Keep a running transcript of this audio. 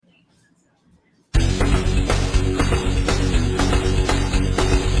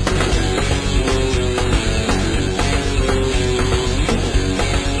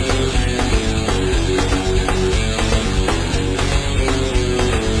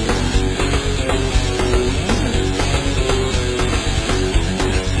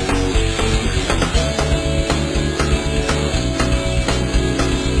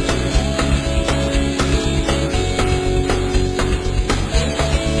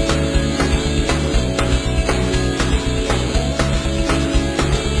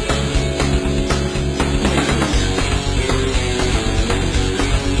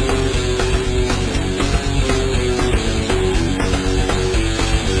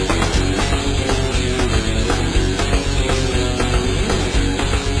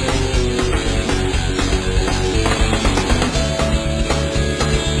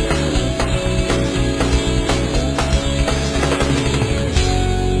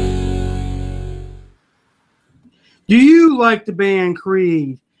Do you like the band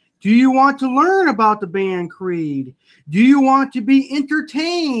Creed? Do you want to learn about the band Creed? Do you want to be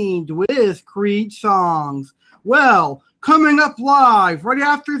entertained with Creed songs? Well, coming up live right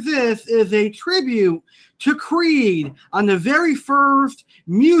after this is a tribute to Creed on the very first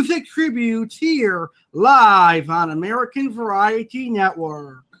music tributes here live on American Variety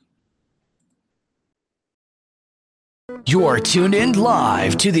Network. You are tuned in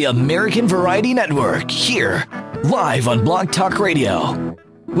live to the American Variety Network here, live on Blog Talk Radio.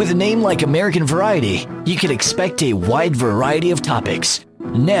 With a name like American Variety, you can expect a wide variety of topics.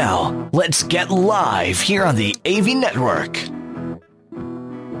 Now, let's get live here on the AV Network.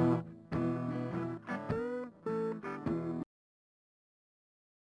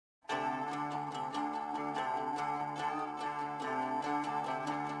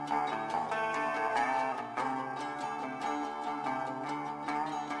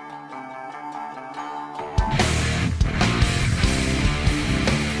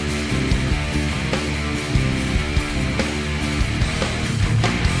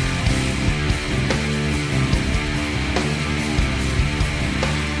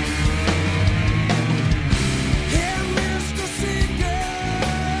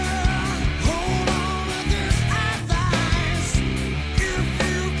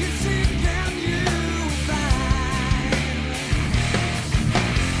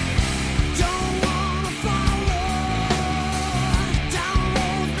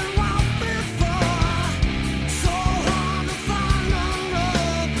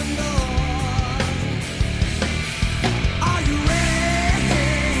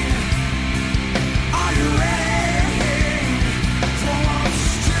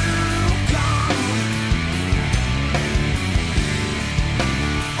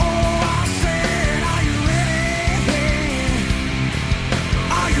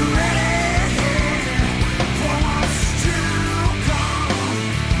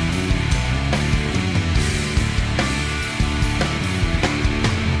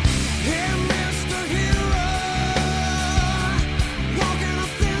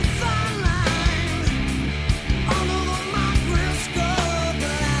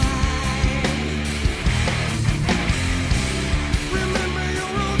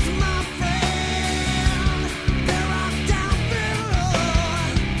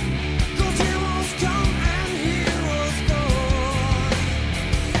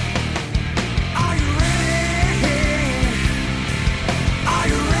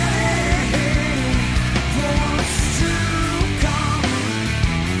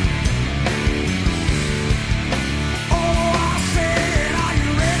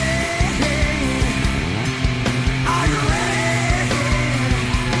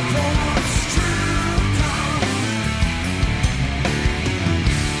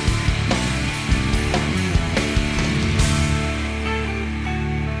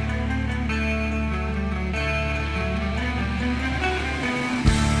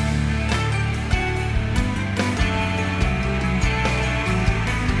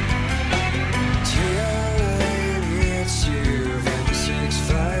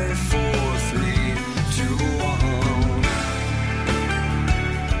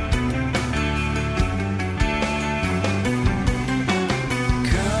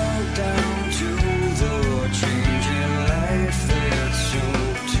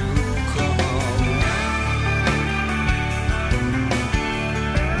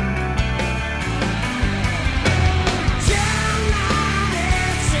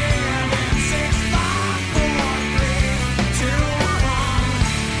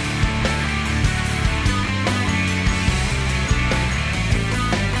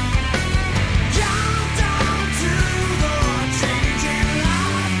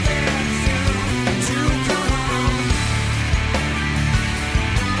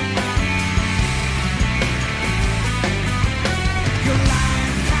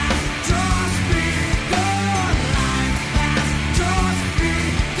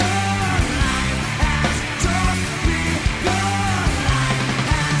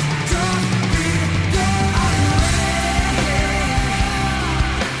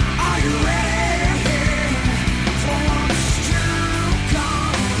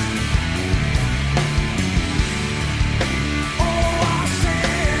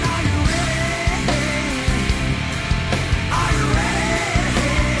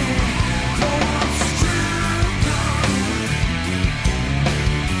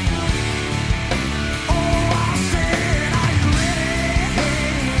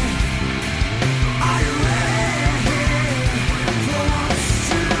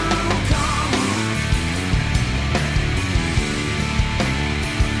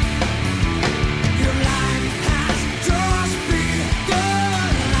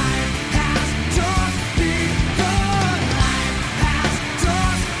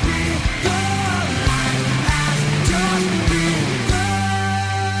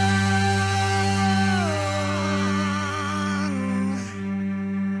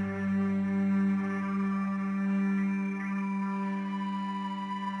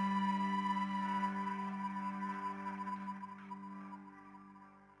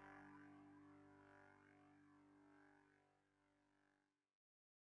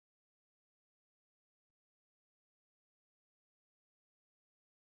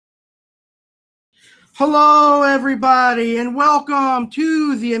 Hello, everybody, and welcome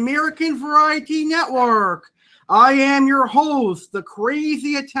to the American Variety Network. I am your host, the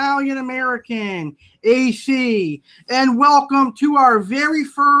Crazy Italian American, AC, and welcome to our very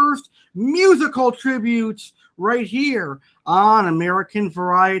first musical tributes right here on American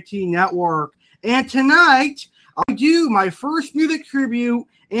Variety Network. And tonight, I do my first music tribute,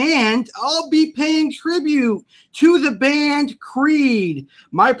 and I'll be paying tribute to the band Creed,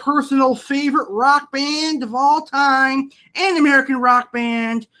 my personal favorite rock band of all time, and American rock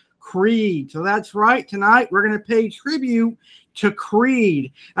band Creed. So that's right, tonight we're going to pay tribute to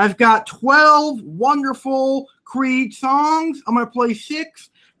Creed. I've got 12 wonderful Creed songs. I'm going to play 6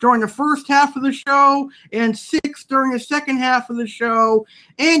 during the first half of the show and 6 during the second half of the show.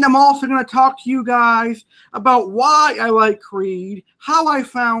 And I'm also going to talk to you guys about why I like Creed, how I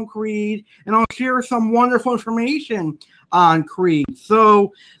found Creed, and I'll share some wonderful information on Creed.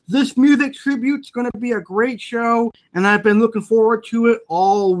 So this music tribute is going to be a great show, and I've been looking forward to it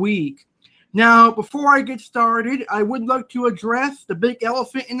all week. Now, before I get started, I would like to address the big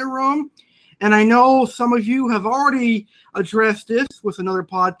elephant in the room. And I know some of you have already addressed this with another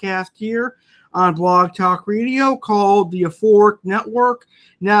podcast here on Blog Talk Radio called the Euphoric Network.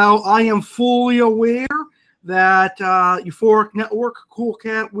 Now, I am fully aware that Euphoric Network, Cool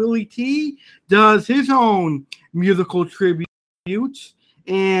Cat Willie T, does his own musical tributes.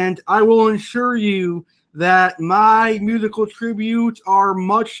 And I will assure you that my musical tributes are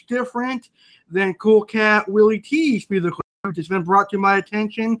much different than Cool Cat Willie T's musical tributes. It's been brought to my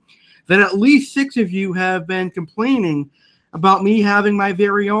attention that at least 6 of you have been complaining about me having my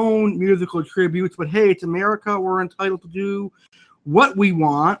very own musical tributes. But hey, it's America. We're entitled to do what we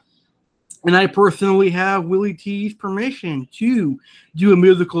want. And I personally have Willie T's permission to do a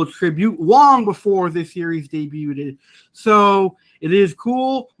musical tribute long before this series debuted. So it is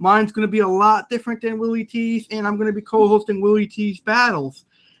cool. Mine's going to be a lot different than Willie T's, and I'm going to be co-hosting Willie T's battles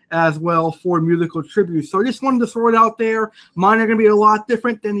as well for musical tributes. So I just wanted to throw it out there. Mine are going to be a lot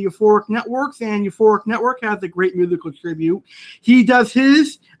different than the Euphoric Network's, and Euphoric Network has a great musical tribute. He does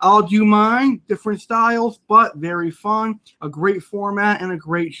his, I'll do mine, different styles, but very fun, a great format, and a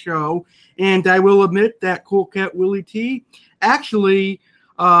great show. And I will admit that Cool Cat Willie T actually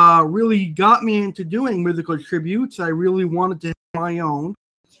really got me into doing musical tributes. I really wanted to have my own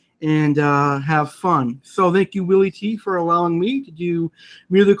and have fun. So thank you, Willie T, for allowing me to do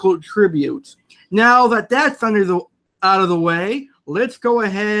musical tributes. Now that that's out of the way, let's go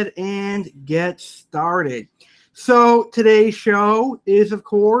ahead and get started. So today's show is, of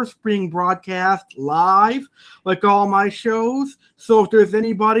course, being broadcast live, like all my shows. So if there's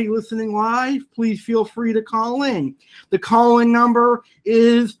anybody listening live, please feel free to call in. The call-in number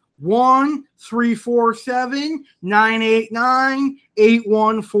is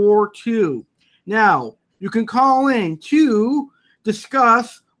 1-347-989-8142. Now, you can call in to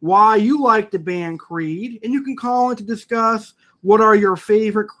discuss why you like the band Creed, and you can call in to discuss what are your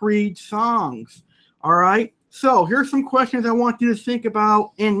favorite Creed songs. All right? So here's some questions I want you to think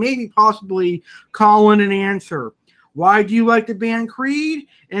about and maybe possibly call in and answer. Why do you like the band Creed,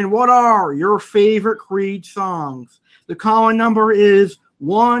 and what are your favorite Creed songs? The call-in number is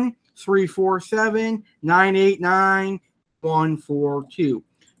 1-347-989-8142.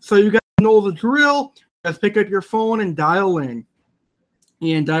 So you guys know the drill. Just pick up your phone and dial in,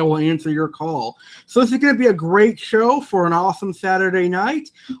 and I will answer your call. So this is going to be a great show for an awesome Saturday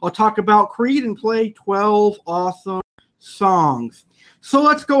night. I'll talk about Creed and play 12 awesome songs. So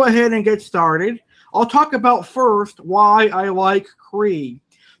let's go ahead and get started. I'll talk about first why I like Creed.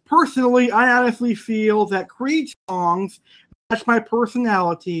 Personally, I honestly feel that Creed songs match my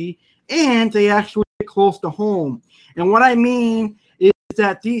personality, and they actually get close to home. And what I mean is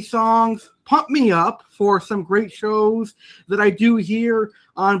that these songs pump me up for some great shows that I do here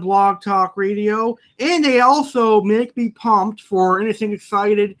on Blog Talk Radio, and they also make me pumped for anything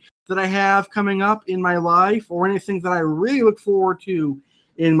excited that I have coming up in my life or anything that I really look forward to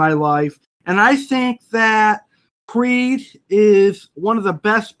in my life. And I think that Creed is one of the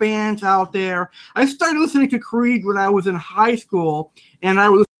best bands out there. I started listening to Creed when I was in high school, and I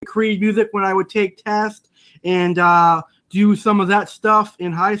would listen to Creed music when I would take tests and do some of that stuff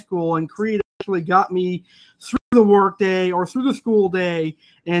in high school. And Creed actually got me through the work day or through the school day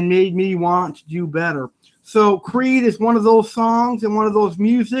and made me want to do better. So Creed is one of those songs and one of those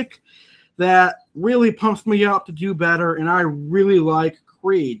music that really pumps me up to do better, and I really like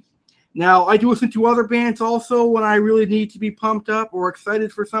Creed. Now, I do listen to other bands also when I really need to be pumped up or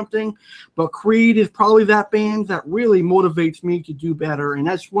excited for something, but Creed is probably that band that really motivates me to do better, and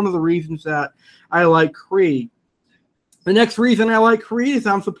that's one of the reasons that I like Creed. The next reason I like Creed is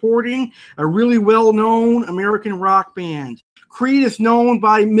I'm supporting a really well-known American rock band. Creed is known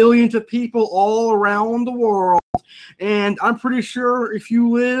by millions of people all around the world, and I'm pretty sure if you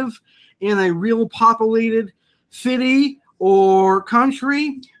live in a real populated city or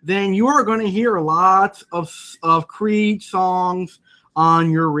country, then you are going to hear lots of Creed songs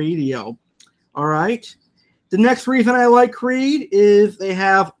on your radio. All right? The next reason I like Creed is they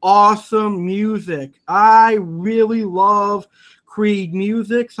have awesome music. I really love Creed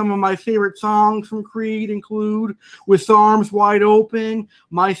music. Some of my favorite songs from Creed include With Arms Wide Open,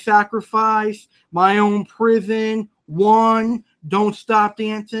 My Sacrifice, My Own Prison, One, Don't Stop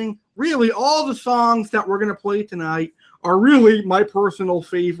Dancing. Really, all the songs that we're going to play tonight are really my personal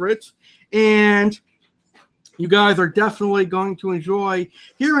favorites. And you guys are definitely going to enjoy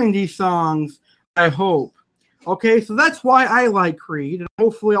hearing these songs, I hope. Okay, so that's why I like Creed, and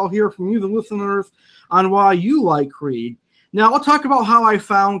hopefully I'll hear from you, the listeners, on why you like Creed. Now, I'll talk about how I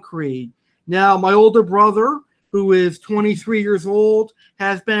found Creed. Now, my older brother, who is 23 years old,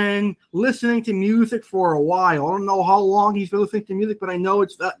 has been listening to music for a while. I don't know how long he's been listening to music, but I know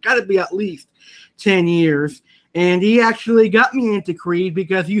it's got to be at least 10 years. And he actually got me into Creed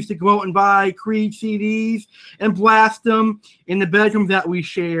because he used to go out and buy Creed CDs and blast them in the bedroom that we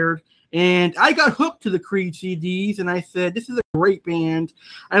shared. And I got hooked to the Creed CDs, and I said, this is a great band.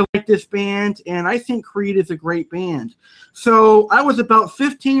 I like this band, and I think Creed is a great band. So I was about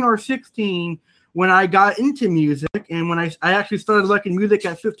 15 or 16 when I got into music, and when I actually started liking music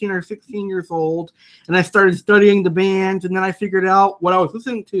at 15 or 16 years old, and I started studying the band, and then I figured out what I was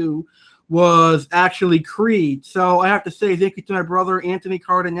listening to was actually Creed. So I have to say thank you to my brother, Anthony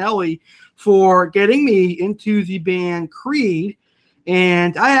Cardinelli, for getting me into the band Creed.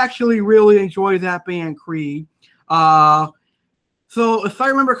 And I actually really enjoy that band, Creed. So if I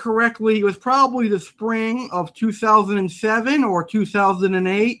remember correctly, it was probably the spring of 2007 or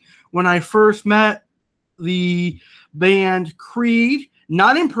 2008 when I first met the band Creed.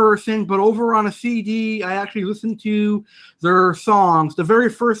 Not in person, but over on a CD, I actually listened to their songs. The very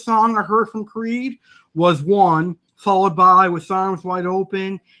first song I heard from Creed was One, followed by With Arms Wide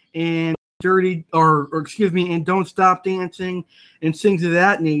Open and and Don't Stop Dancing and things of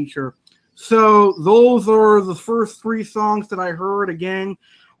that nature. So those are the first three songs that I heard. Again,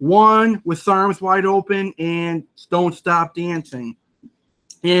 One, With Arms Wide Open, and Don't Stop Dancing.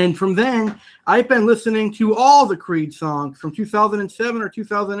 And from then, I've been listening to all the Creed songs from 2007 or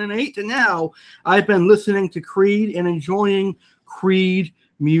 2008 to now. I've been listening to Creed and enjoying Creed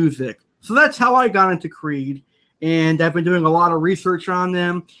music. So that's how I got into Creed. And I've been doing a lot of research on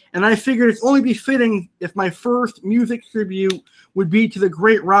them. And I figured it's only befitting if my first music tribute would be to the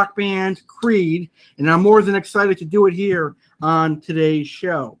great rock band Creed. And I'm more than excited to do it here on today's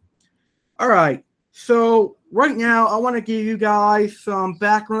show. All right. So right now, I want to give you guys some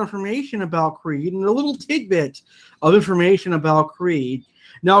background information about Creed and a little tidbit of information about Creed.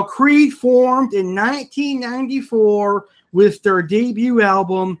 Now, Creed formed in 1994 with their debut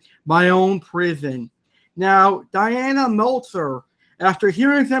album, My Own Prison. Now, Diana Meltzer, after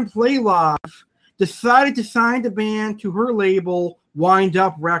hearing them play live, decided to sign the band to her label, Wind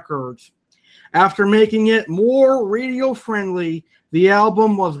Up Records. After making it more radio-friendly, the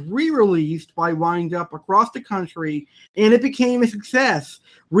album was re-released by Wind Up across the country, and it became a success,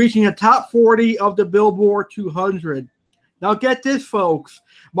 reaching the top 40 of the Billboard 200. Now get this, folks.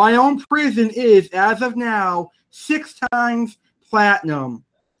 My Own Prison is, as of now, 6 times platinum.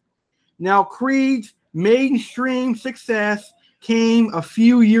 Now, Creed's mainstream success came a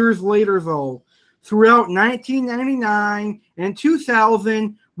few years later, though, throughout 1999 and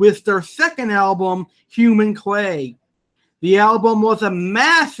 2000 with their second album, Human Clay. The album was a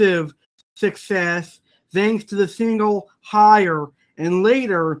massive success thanks to the single Higher and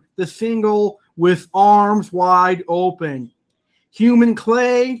later the single With Arms Wide Open. Human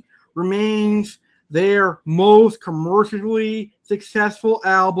Clay remains their most commercially successful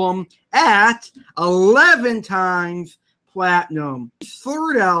album at 11 times platinum. His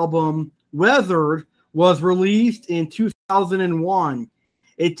third album, Weathered, was released in 2001.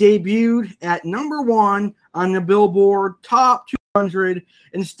 It debuted at number 1 on the Billboard Top 200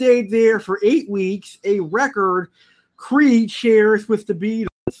 and stayed there for 8 weeks, a record Creed shares with the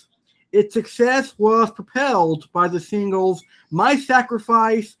Beatles. Its success was propelled by the singles My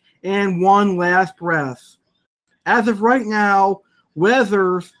Sacrifice and One Last Breath. As of right now,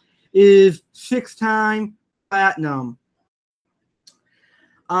 Weathered is 6-time platinum.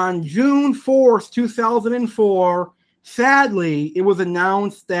 On June 4th, 2004, sadly, it was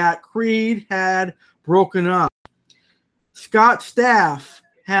announced that Creed had broken up. Scott Stapp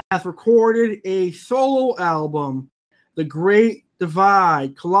has recorded a solo album, The Great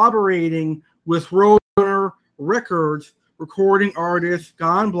Divide, collaborating with Roadrunner Records recording artist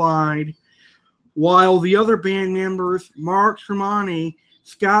Gone Blind, while the other band members, Mark Tremonti,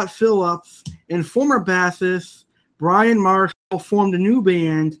 Scott Phillips, and former bassist Brian Marshall, formed a new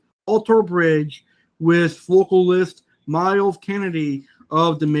band, Alter Bridge, with vocalist Miles Kennedy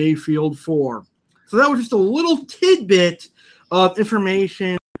of the Mayfield Four. So that was just a little tidbit of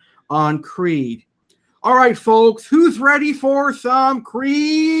information on Creed. All right, folks, who's ready for some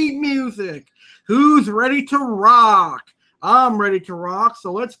Creed music? Who's ready to rock? I'm ready to rock,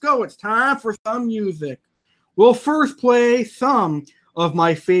 so let's go. It's time for some music. We'll first play some of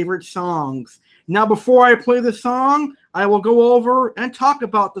my favorite songs. Now, before I play the song, I will go over and talk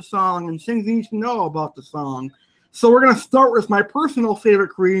about the song and things you need to know about the song. So we're going to start with my personal favorite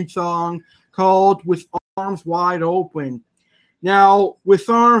Creed song called With Arms Wide Open. Now, With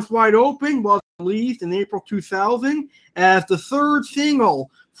Arms Wide Open was released in April 2000 as the third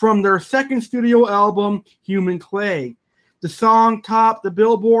single from their second studio album, Human Clay. The song topped the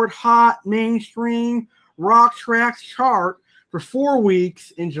Billboard Hot Mainstream Rock Tracks chart for 4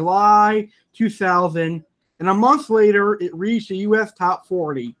 weeks in July 2000, and a month later, it reached the U.S. Top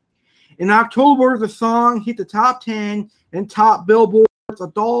 40. In October, the song hit the top 10 and topped Billboard's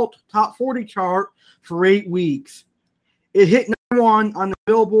Adult Top 40 chart for 8 weeks. It hit number 1 on the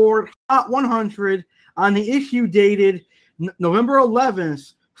Billboard Hot 100 on the issue dated November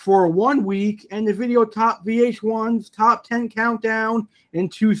 11th for 1 week, and the video topped VH1's Top 10 countdown in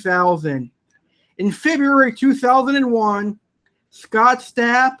 2000. In February 2001, Scott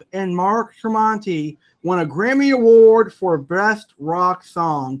Stapp and Mark Tremonti won a Grammy Award for Best Rock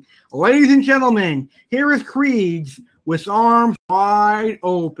Song. Ladies and gentlemen, here is Creed's With Arms Wide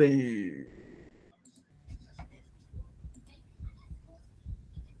Open.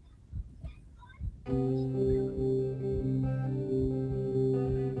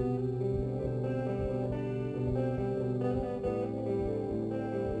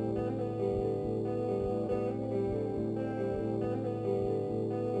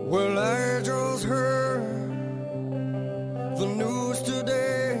 Well, I just heard the news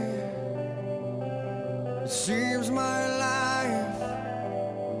today. It seems my life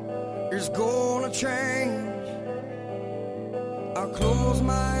is gonna change. I close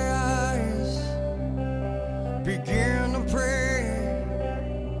my eyes, begin to pray,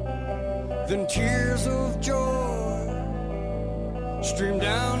 then tears of joy stream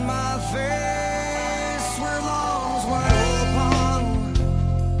down my face.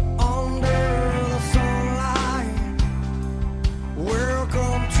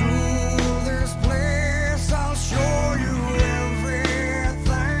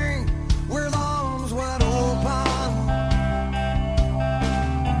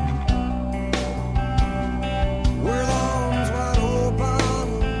 With arms wide open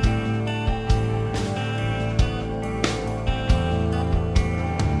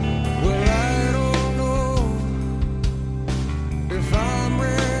well, I don't know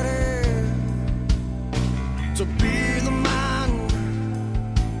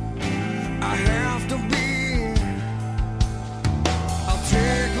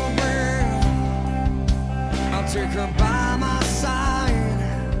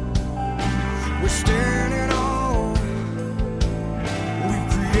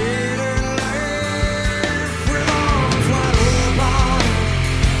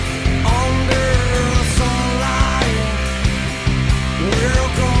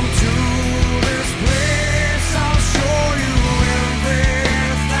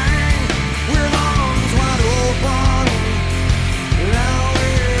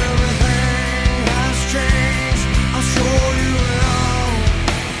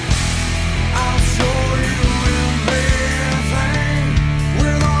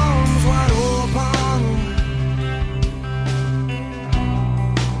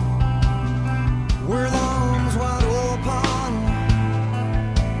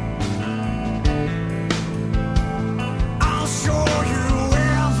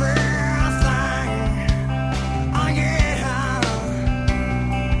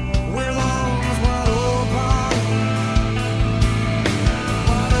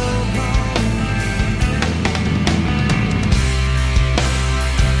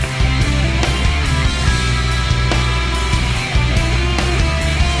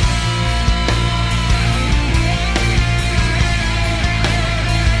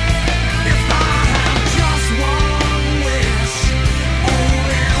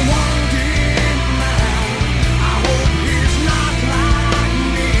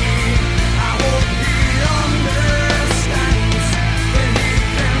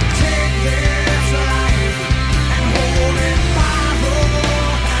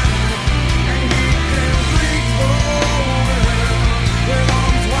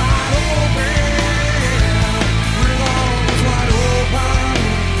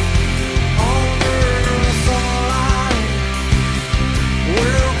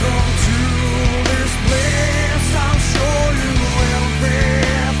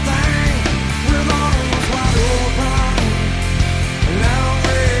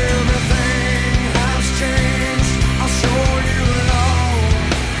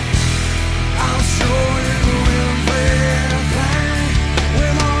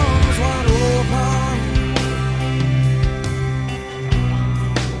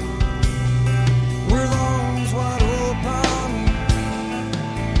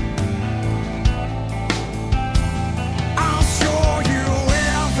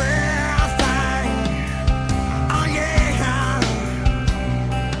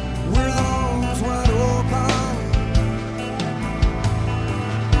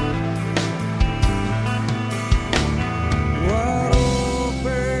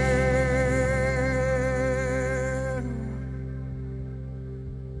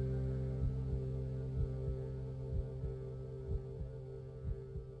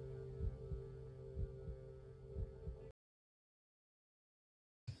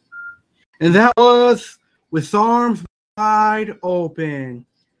And that was With Arms Wide Open.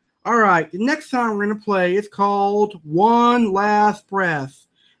 All right, the next song we're going to play is called One Last Breath.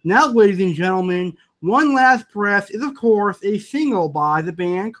 Now, ladies and gentlemen, One Last Breath is, of course, a single by the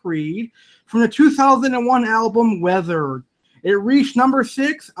band Creed from the 2001 album Weathered. It reached number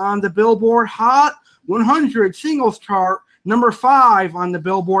 6 on the Billboard Hot 100 singles chart, number 5 on the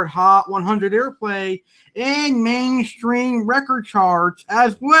Billboard Hot 100 Airplay and mainstream record charts,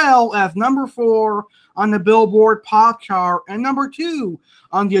 as well as number 4 on the Billboard Pop chart and number 2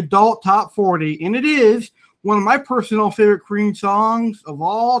 on the Adult Top 40. And it is one of my personal favorite Creed songs of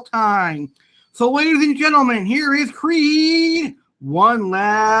all time. So, ladies and gentlemen, here is Creed, One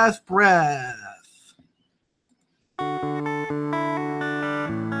Last Breath.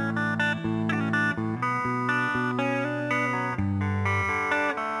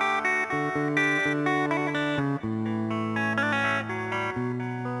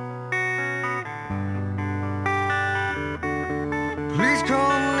 Please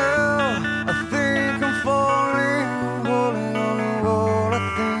come now, I think I'm falling, holding on to what I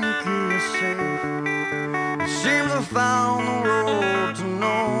think is safe. It seems I found the road to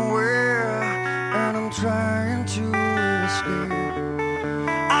nowhere, and I'm trying to escape.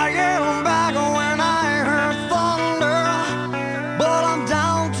 I yelled back when I heard thunder, but I'm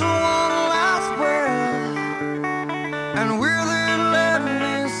down to one last breath, and with it let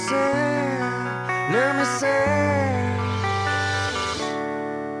me say,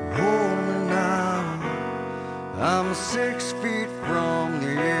 I'm 6 feet from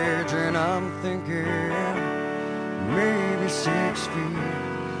the edge and I'm thinking maybe 6 feet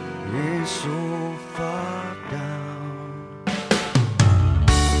is so far down.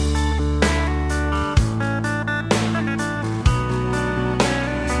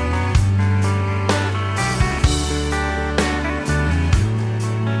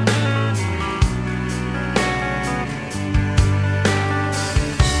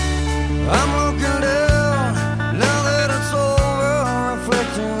 I'm looking down.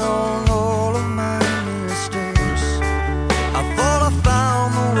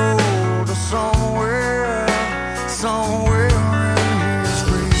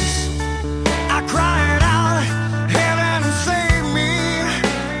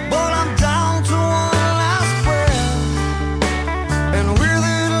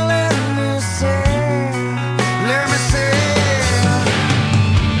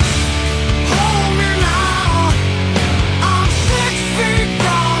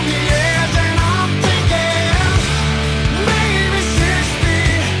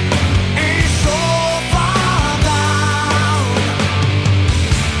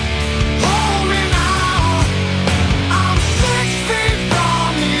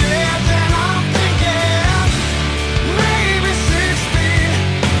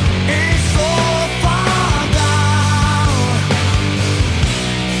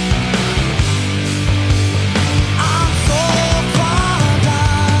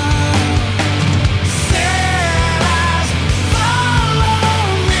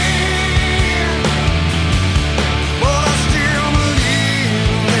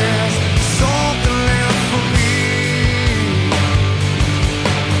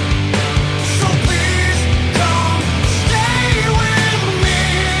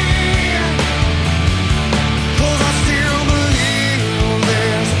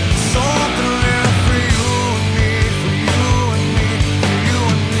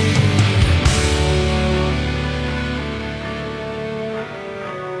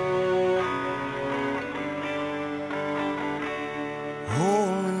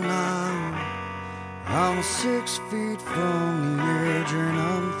 I'm 6 feet from the edge and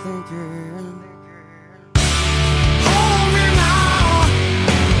I'm thinking, hold me now.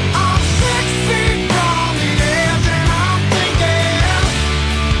 I'm 6 feet from the edge and I'm thinking,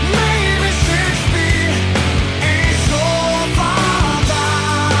 maybe 6 feet ain't so far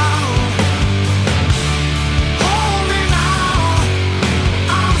down. Hold me now.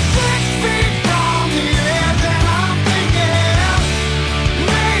 I'm 6 feet from the edge and I'm thinking,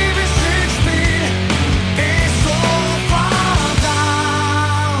 maybe 6 feet ain't so far down.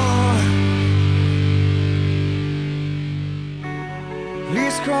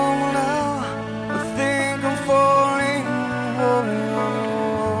 Please come now, I think I'm falling, holding on to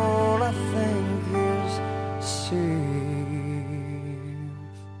what I think is safe.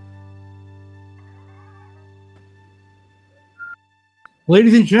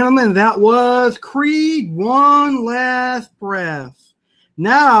 Ladies and gentlemen, that was Creed, One Last Breath.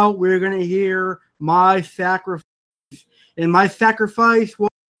 Now we're going to hear My Sacrifice. And My Sacrifice was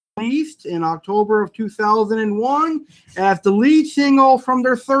released in October of 2001 as the lead single from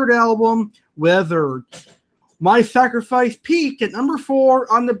their third album, Weathered. My Sacrifice peaked at number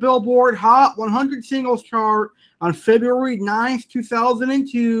 4 on the Billboard Hot 100 Singles chart on February 9th,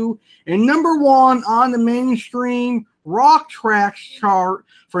 2002, and number 1 on the mainstream Rock Tracks chart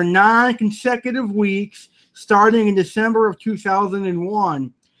for 9 consecutive weeks, starting in December of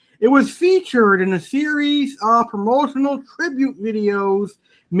 2001. It was featured in a series of promotional tribute videos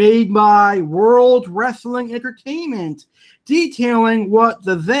made by World Wrestling Entertainment, detailing what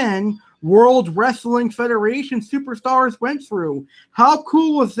the then World Wrestling Federation superstars went through. How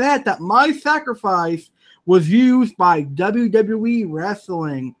cool was that My Sacrifice was used by WWE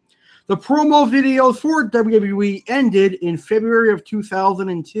Wrestling? The promo videos for WWE ended in February of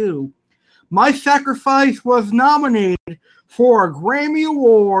 2002. My Sacrifice was nominated for a Grammy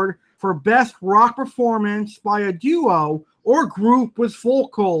Award for Best Rock Performance by a Duo or Group with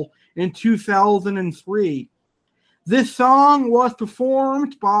Vocal in 2003. This song was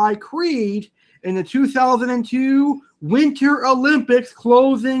performed by Creed in the 2002 Winter Olympics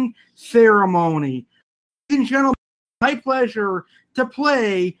closing ceremony. Ladies and gentlemen, my pleasure to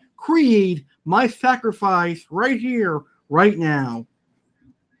play Creed, My Sacrifice, right here, right now.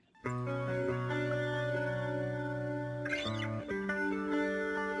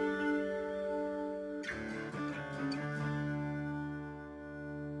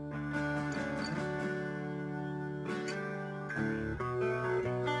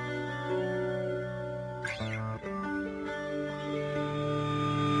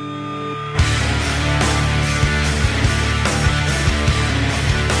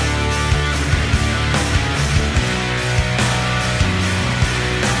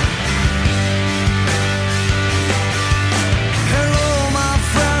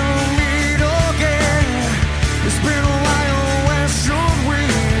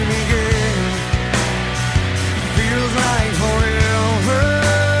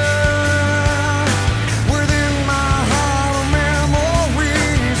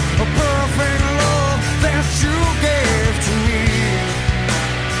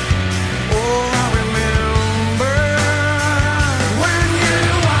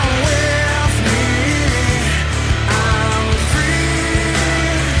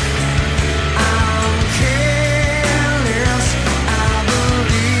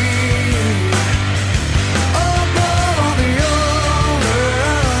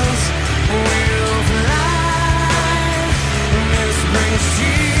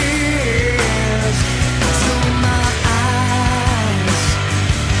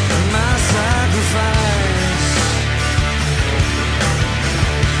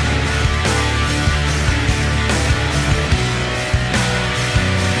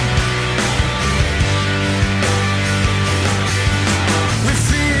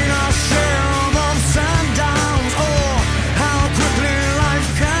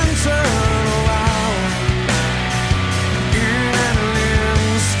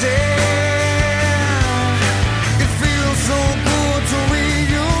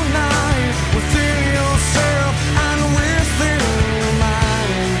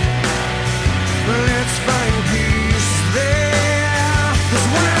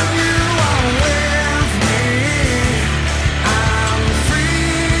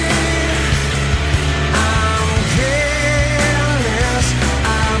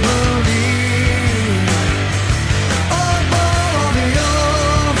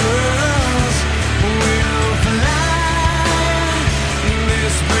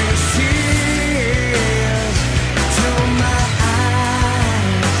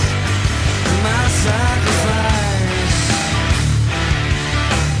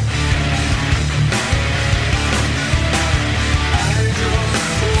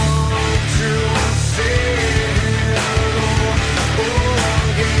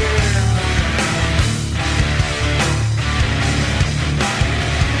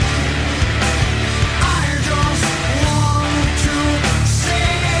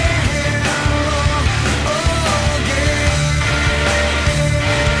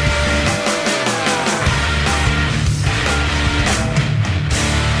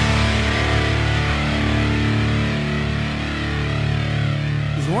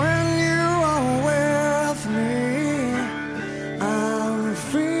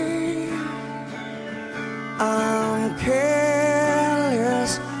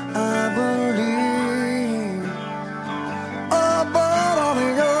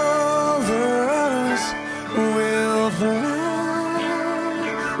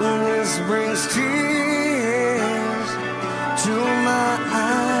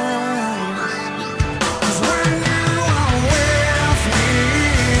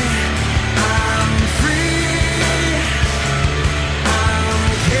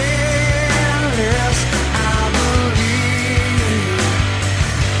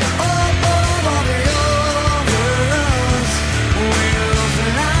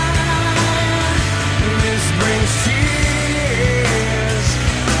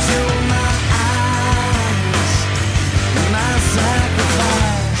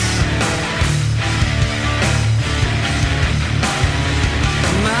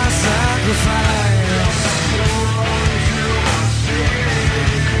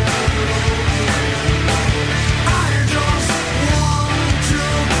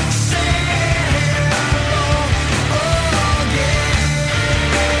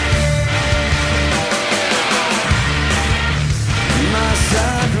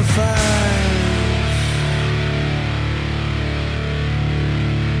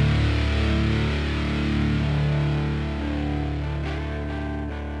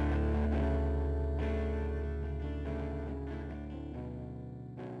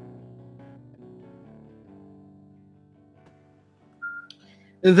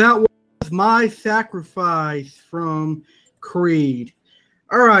 And that was My Sacrifice from Creed.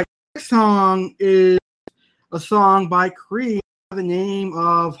 All right, next song is a song by Creed by the name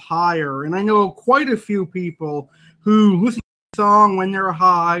of Higher. And I know quite a few people who listen to the song when they're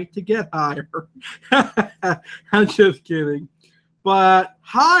high to get higher. I'm just kidding. But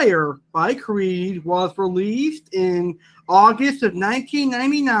Higher by Creed was released in August of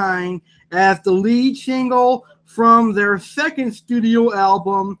 1999 as the lead single from their second studio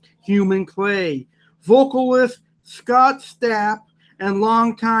album, Human Clay. Vocalist Scott Stapp and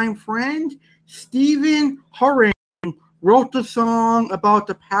longtime friend Stephen Horan wrote the song about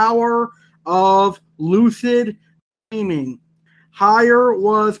the power of lucid dreaming. Higher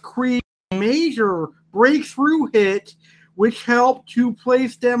was Creed's major breakthrough hit, which helped to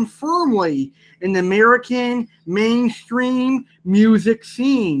place them firmly in the American mainstream music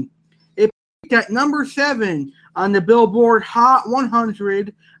scene. It peaked at number 7 on the Billboard Hot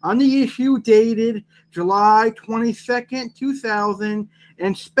 100 on the issue dated July 22nd, 2000,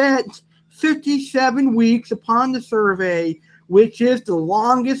 and spent 57 weeks upon the survey, which is the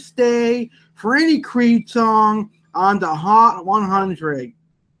longest stay for any Creed song on the Hot 100.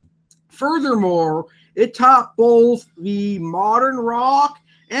 Furthermore, it topped both the modern rock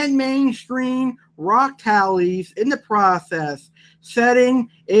and mainstream rock tallies in the process, setting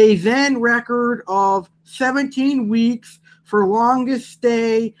a then record of 17 weeks for longest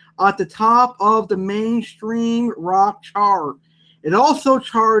stay at the top of the mainstream rock chart. It also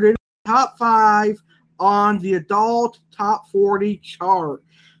charted top 5 on the adult top 40 chart.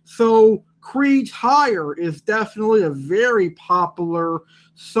 So Creed's Higher is definitely a very popular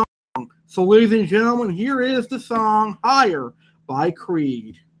song. So ladies and gentlemen, here is the song Higher by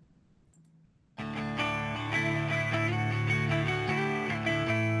Creed.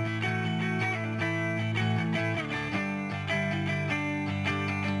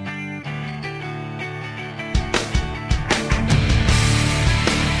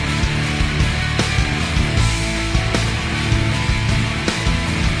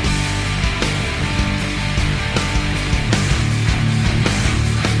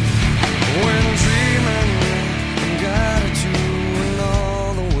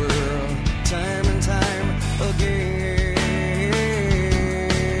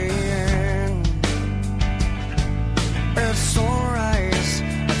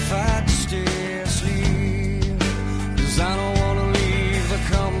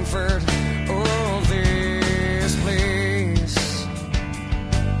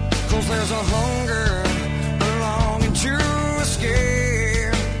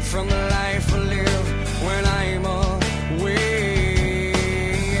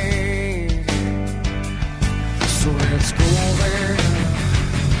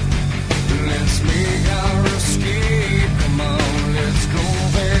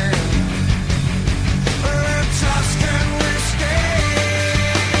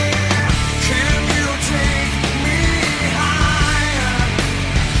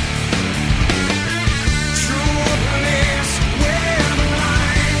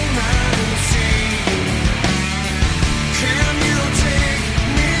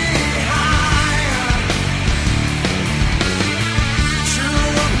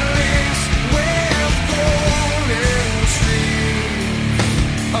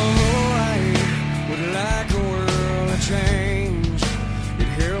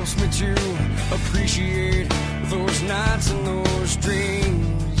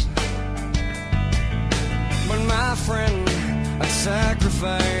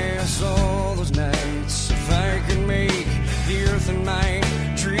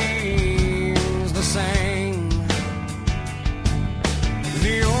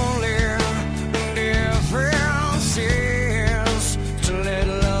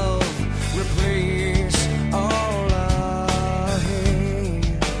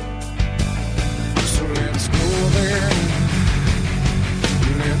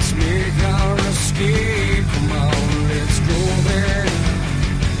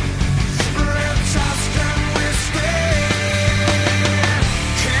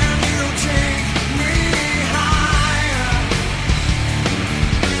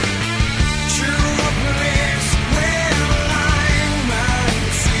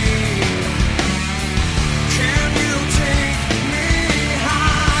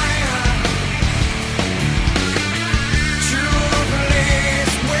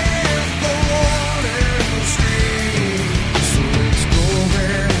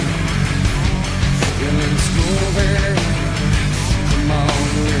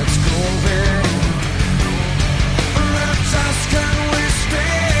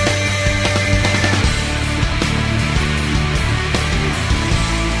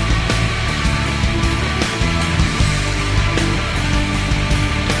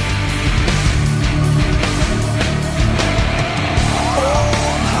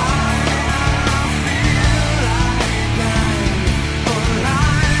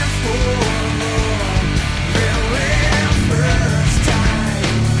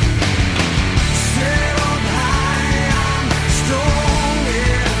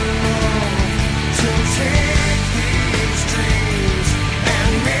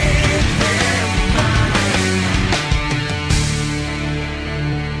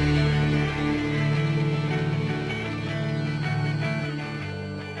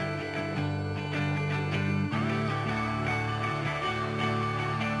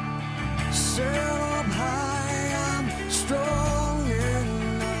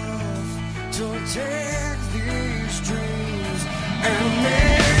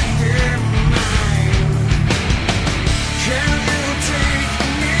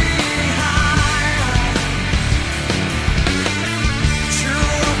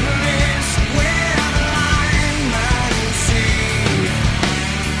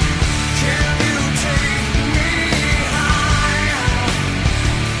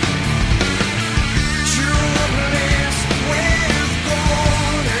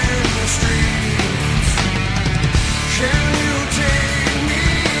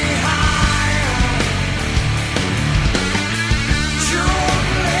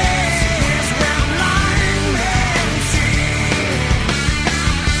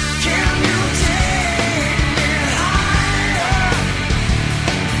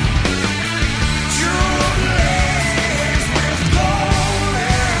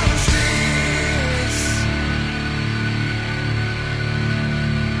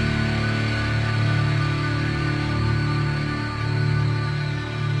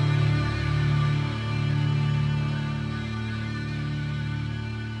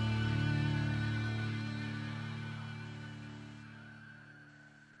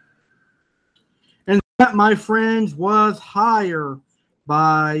 That, my friends, was Higher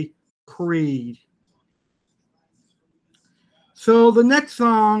by Creed. So the next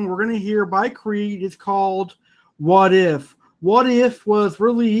song we're going to hear by Creed is called What If. What If was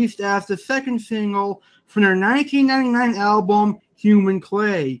released as the second single from their 1999 album Human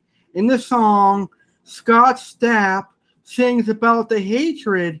Clay. In the song, Scott Stapp sings about the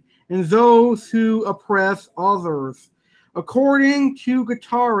hatred and those who oppress others. According to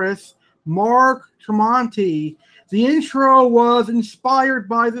guitarist Mark Tremonti, the intro was inspired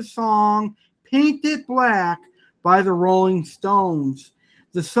by the song Paint It Black by the Rolling Stones.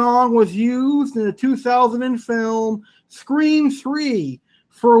 The song was used in the 2000 film Scream 3,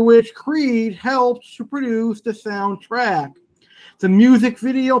 for which Creed helped to produce the soundtrack. The music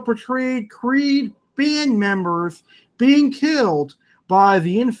video portrayed Creed band members being killed by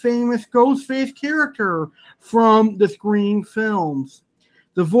the infamous Ghostface character from the Scream films.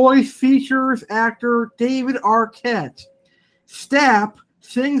 The voice features actor David Arquette. Stapp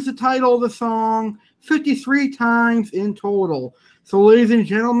sings the title of the song 53 times in total. So, ladies and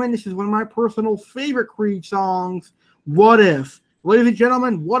gentlemen, this is one of my personal favorite Creed songs, What If. Ladies and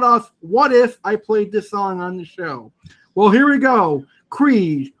gentlemen, what if I played this song on the show? Well, here we go.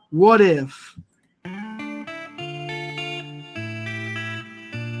 Creed, What If. What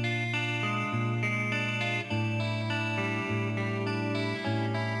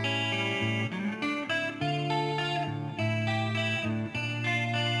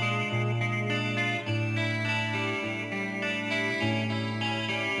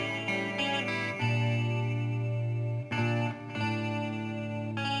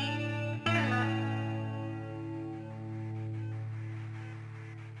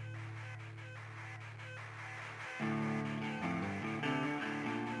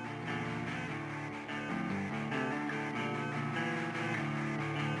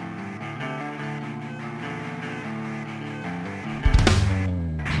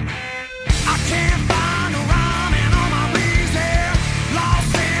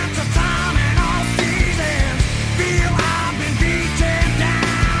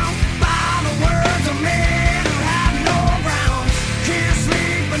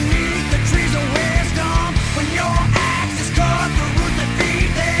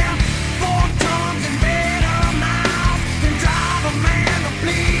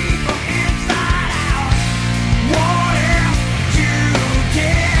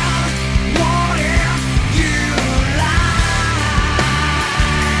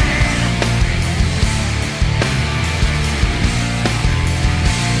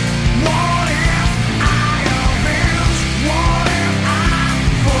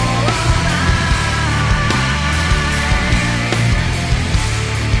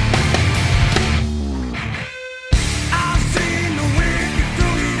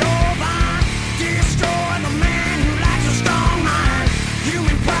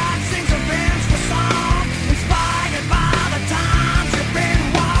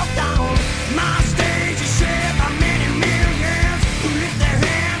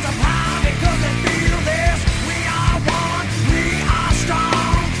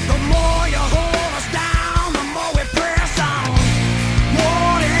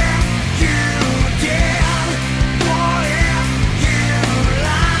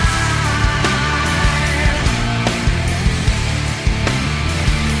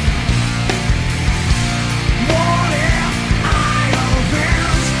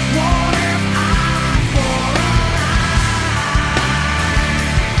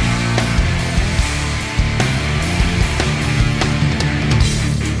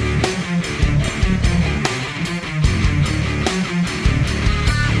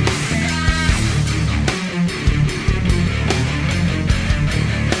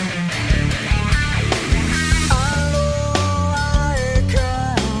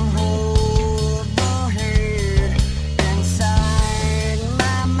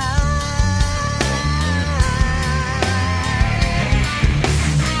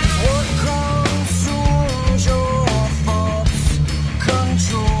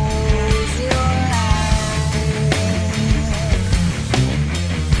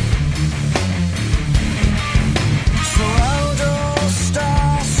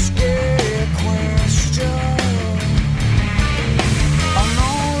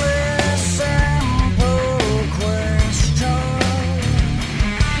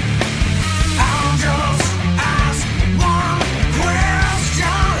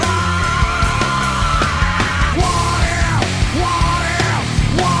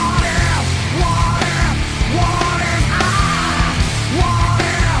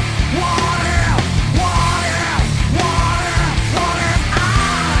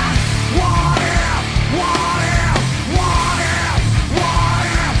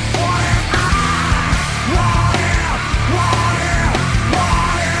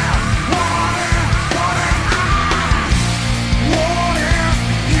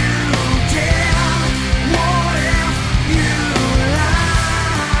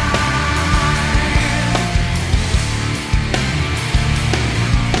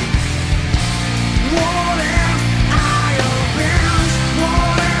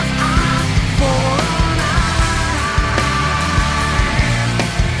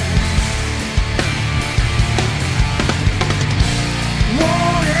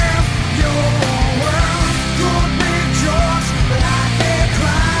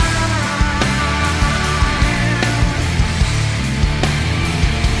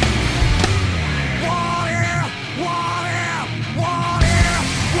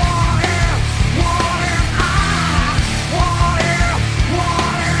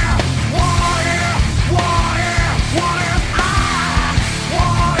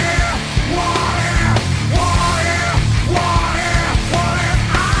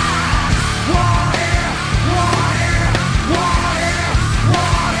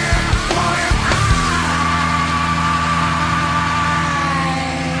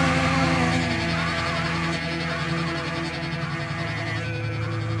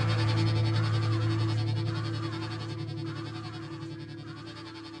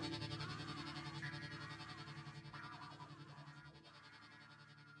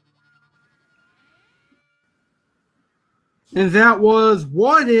And that was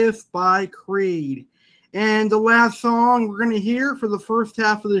What If by Creed. And the last song we're going to hear for the first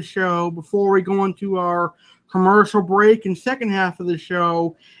half of the show before we go into our commercial break and second half of the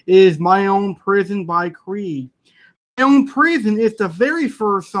show is My Own Prison by Creed. My Own Prison is the very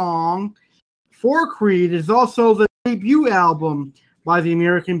first song for Creed. It is also the debut album by the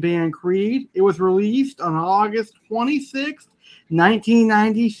American band Creed. It was released on August 26th,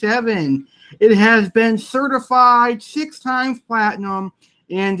 1997. It has been certified 6 times platinum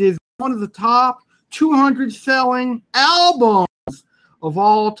and is one of the top 200 selling albums of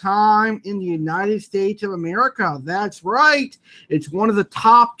all time in the United States of America. That's right. It's one of the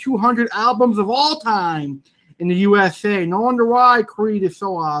top 200 albums of all time in the USA. No wonder why Creed is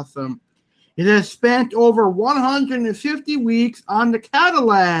so awesome. It has spent over 150 weeks on the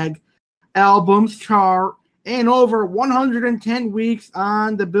Cadillac albums chart and over 110 weeks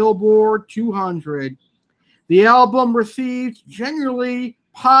on the Billboard 200. The album received generally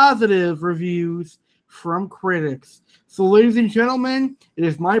positive reviews from critics. So, ladies and gentlemen, it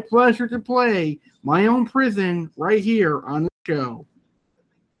is my pleasure to play My Own Prison right here on the show.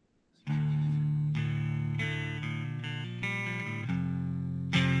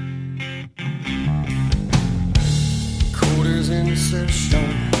 Quarters in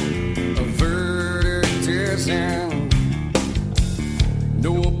session, a verdict is in.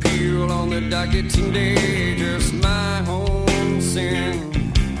 No appeal on the docket today, just my own sin.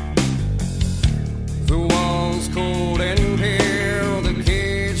 The walls cold and pale, the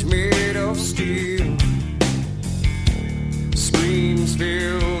cage made of steel. Screams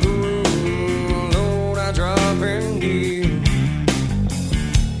fill the room, alone I drop and kneel.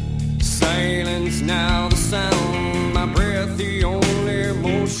 Silence now the sound, my breath the only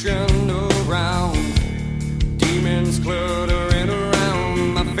emotion around. Demons cluttering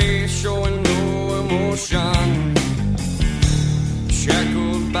around, my face showing no emotion.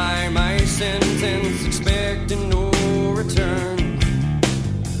 Shackled by my sentence, expecting no return.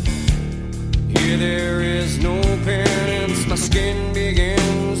 Here there is no penance, my skin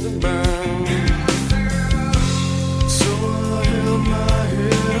begins to burn. So I held my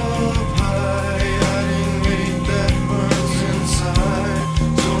head up high, hiding hate that burns inside.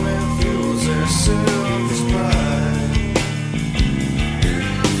 Don't infuse their selfish pride.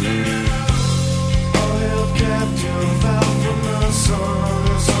 All held captive out from the sun,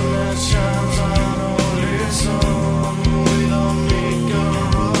 the sun that shines on only sun. We don't make our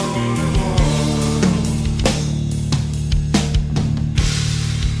own one.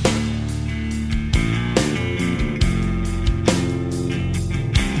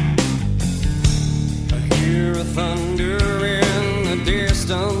 I hear a thunder in the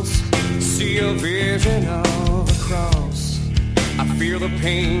distance, see a vision of a cross. I feel the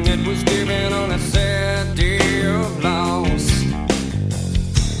pain that was given on a sad day of loss.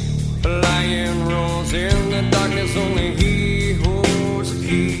 A lion rolls in the darkness, only he holds the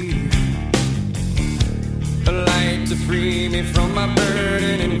key. A light to free me from my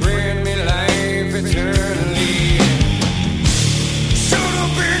burden and grant me life eternally. Should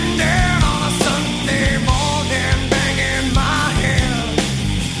have been dead on a Sunday morning, banging my head.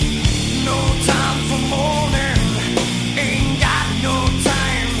 No time for mourning, ain't got no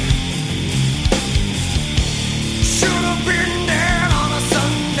time. Should have been dead on a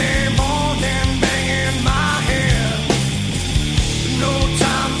Sunday morning, banging my head. No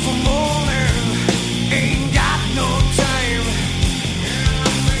time for mourning, ain't got no time.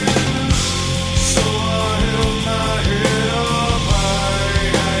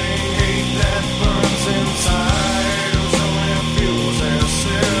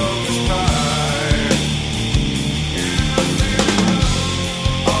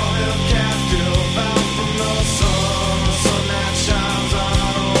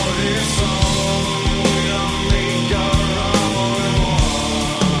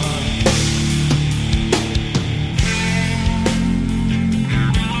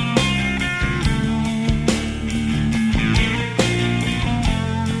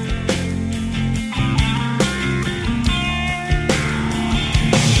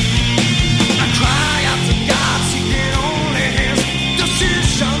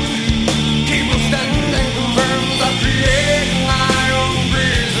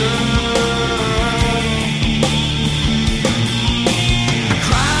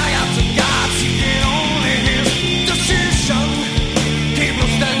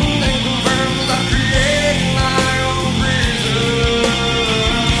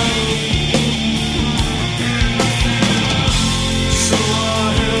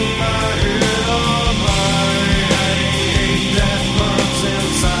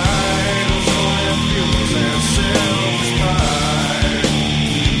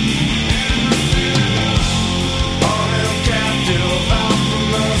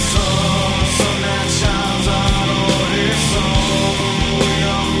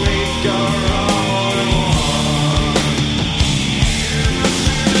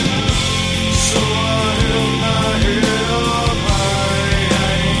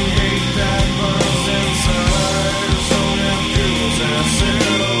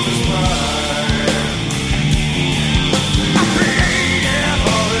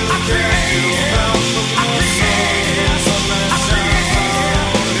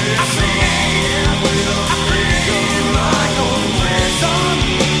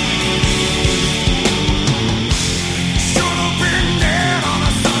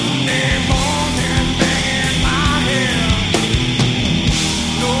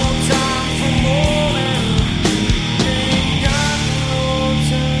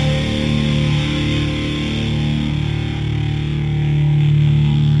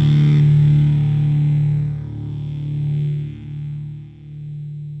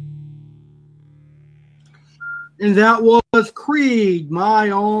 And that was Creed, My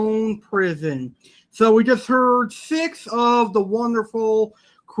Own Prison. So we just heard 6 of the wonderful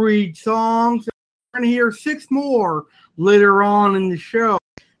Creed songs. We're going to hear 6 more later on in the show.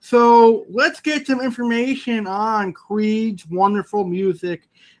 So let's get some information on Creed's wonderful music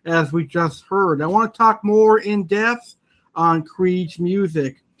as we just heard. I want to talk more in depth on Creed's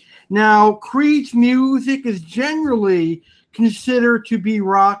music. Now, Creed's music is generally considered to be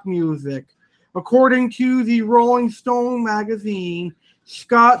rock music. According to the Rolling Stone magazine,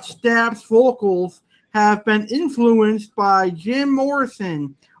 Scott Stapp's vocals have been influenced by Jim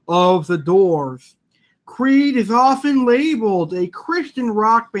Morrison of The Doors. Creed is often labeled a Christian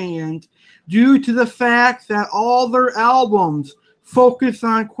rock band due to the fact that all their albums focus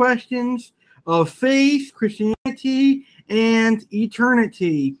on questions of faith, Christianity, and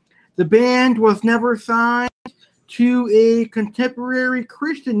eternity. The band was never signed to a contemporary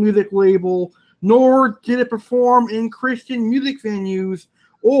Christian music label, nor did it perform in Christian music venues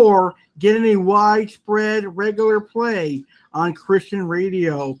or get any widespread regular play on Christian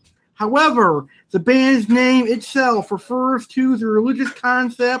radio. However, the band's name itself refers to the religious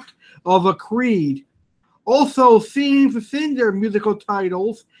concept of a creed. Also, themes within their musical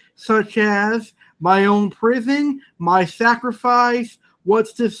titles, such as My Own Prison, My Sacrifice,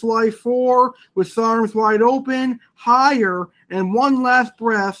 What's This Life For, With Arms Wide Open, Higher, and One Last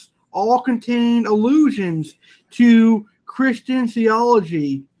Breath, all contain allusions to Christian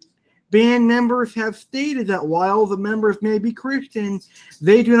theology. Band members have stated that while the members may be Christian,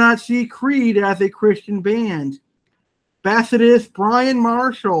 they do not see Creed as a Christian band. Bassist Brian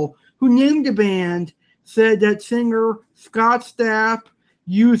Marshall, who named the band, said that singer Scott Stapp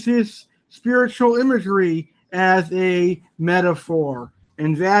uses spiritual imagery as a metaphor.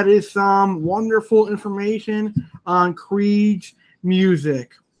 And that is some wonderful information on Creed's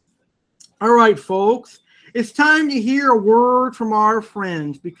music. All right, folks. It's time to hear a word from our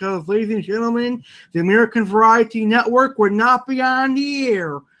friends because, ladies and gentlemen, the American Variety Network would not be on the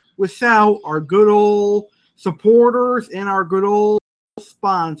air without our good old supporters and our good old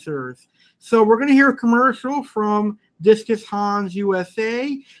sponsors. So we're going to hear a commercial from Discus Hans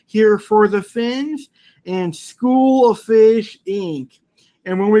USA, Here for the Fins, and School of Fish, Inc.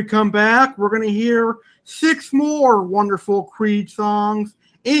 And when we come back, we're going to hear 6 more wonderful Creed songs,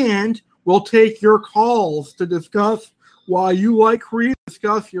 and we'll take your calls to discuss why you like Creed,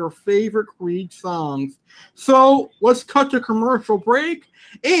 discuss your favorite Creed songs. So let's cut to commercial break,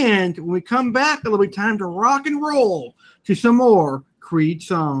 and when we come back, it'll be time to rock and roll to some more Creed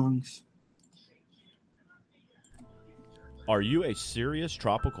songs. Are you a serious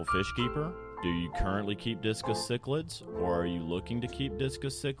tropical fish keeper? Do you currently keep discus cichlids, or are you looking to keep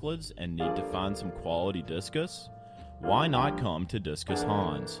discus cichlids and need to find some quality discus? Why not come to Discus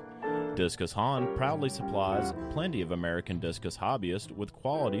Hans? Discus Hans proudly supplies plenty of American discus hobbyists with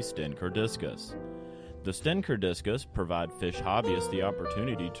quality Stenker discus. The Stenker discus provide fish hobbyists the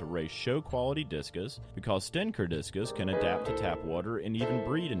opportunity to raise show-quality discus because Stenker discus can adapt to tap water and even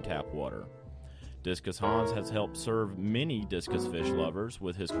breed in tap water. Discus Hans has helped serve many discus fish lovers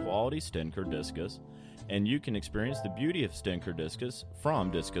with his quality Stenker discus, and you can experience the beauty of Stenker discus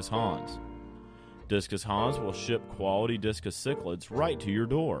from Discus Hans. Discus Hans will ship quality discus cichlids right to your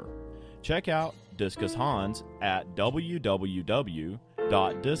door. Check out Discus Hans at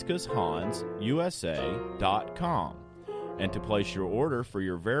www.discushansusa.com. And to place your order for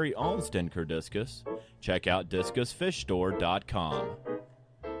your very own Stenker discus, check out discusfishstore.com.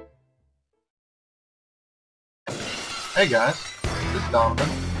 Hey guys, this is Donovan.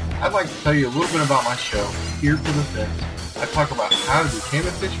 I'd like to tell you a little bit about my show, Here for the Fins. I talk about how I became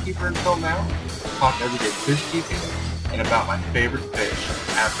a fish keeper until now, talk everyday fish keeping, and about my favorite fish,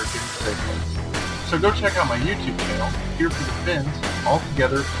 African cichlids. So go check out my YouTube channel, Here for the Fins, all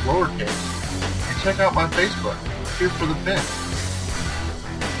together, lowercase, and check out my Facebook, Here for the Fins.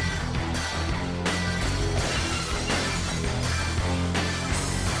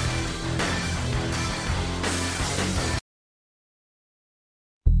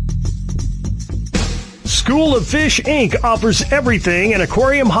 School of Fish, Inc. offers everything an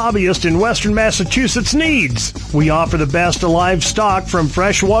aquarium hobbyist in western Massachusetts needs. We offer the best alive stock from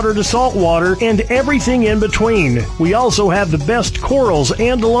freshwater to saltwater and everything in between. We also have the best corals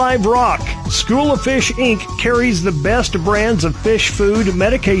and live rock. School of Fish, Inc. carries the best brands of fish food,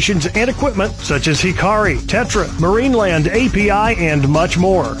 medications, and equipment such as Hikari, Tetra, Marineland, API, and much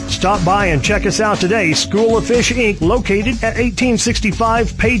more. Stop by and check us out today. School of Fish, Inc., located at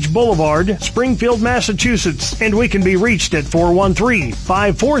 1865 Page Boulevard, Springfield, Massachusetts, Massachusetts, and we can be reached at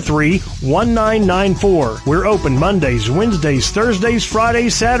 413-543-1994. We're open Mondays, Wednesdays, Thursdays,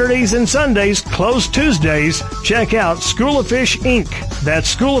 Fridays, Saturdays, and Sundays, closed Tuesdays. Check out School of Fish Inc. That's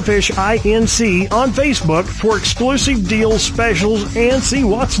School of Fish INC on Facebook for exclusive deals, specials, and see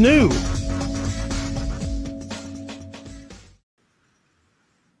what's new.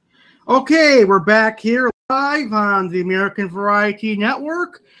 Okay, we're back here live on the American Variety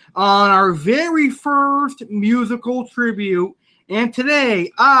Network on our very first musical tribute. And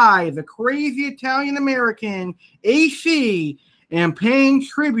today, I, the crazy Italian American, AC, am paying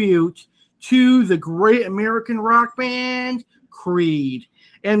tribute to the great American rock band, Creed.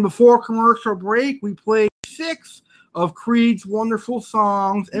 And before commercial break, we played 6 of Creed's wonderful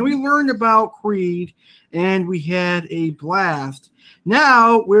songs, and we learned about Creed, and we had a blast.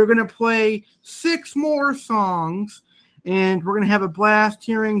 Now we're going to play 6 more songs, and we're going to have a blast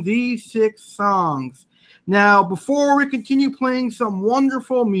hearing these 6 songs. Now, before we continue playing some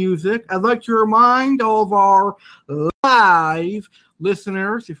wonderful music, I'd like to remind all of our live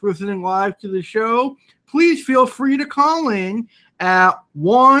listeners, if you're listening live to the show, please feel free to call in at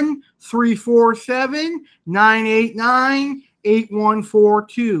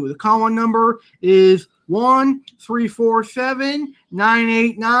 1-347-989-8142. The call-in number is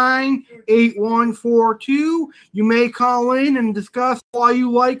 1-347-989-8142. You may call in and discuss why you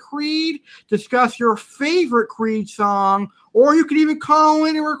like Creed, discuss your favorite Creed song, or you can even call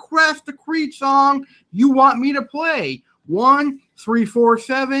in and request a Creed song you want me to play.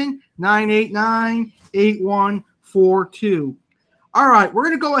 1-347-989-8142. All right, we're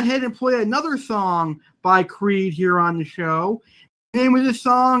going to go ahead and play another song by Creed here on the show. The name of this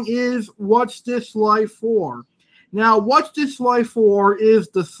song is What's This Life For? Now, What's This Life For is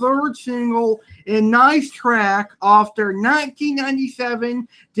the 3rd single and nice track off their 1997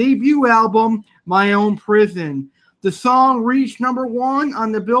 debut album, My Own Prison. The song reached number 1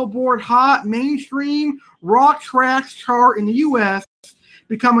 on the Billboard Hot Mainstream Rock Tracks chart in the U.S.,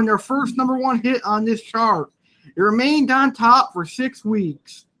 becoming their first number 1 hit on this chart. It remained on top for 6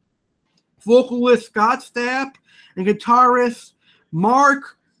 weeks. Vocalist Scott Stapp and guitarist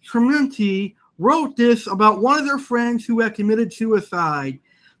Mark Tremonti wrote this about one of their friends who had committed suicide.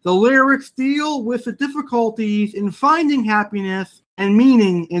 The lyrics deal with the difficulties in finding happiness and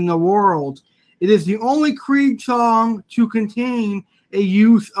meaning in the world. It is the only Creed song to contain a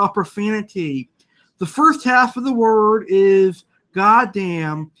use of profanity. The first half of the word is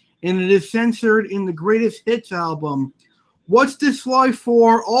goddamn, and it is censored in the Greatest Hits album. What's This Life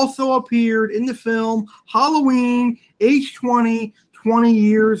For also appeared in the film Halloween H20 20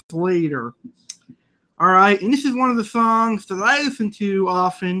 years later. All right, and this is one of the songs that I listen to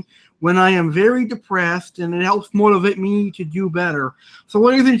often when I am very depressed, and it helps motivate me to do better. So,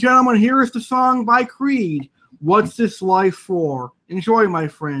 ladies and gentlemen, here is the song by Creed, What's This Life For? Enjoy, my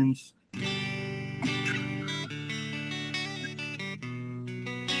friends.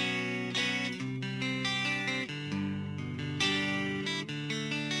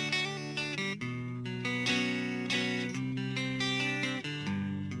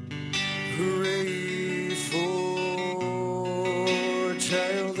 Hooray for a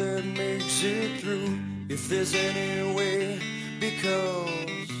child that makes it through, if there's any way,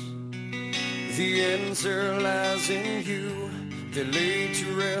 because the answer lies in you. They're laid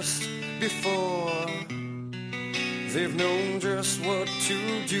to rest before they've known just what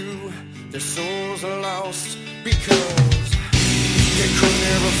to do. Their souls are lost because they could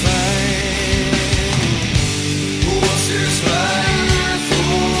never find what's this life for.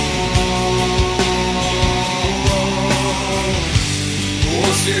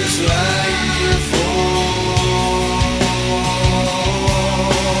 What's this life for?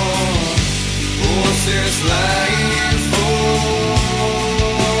 What's this life for?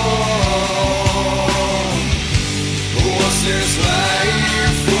 What's this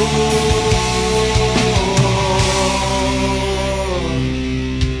life for?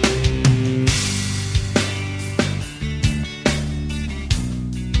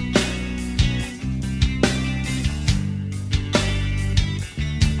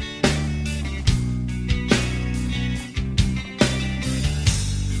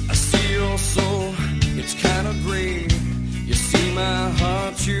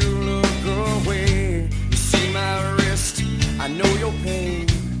 You look away, you see my wrist, I know your pain,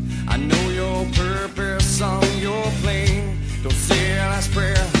 I know your purpose on your plane. Don't say a last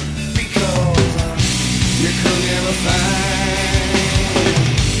prayer, because you could never find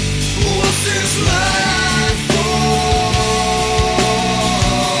what's this life for?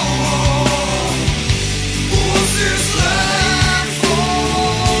 What's this life for?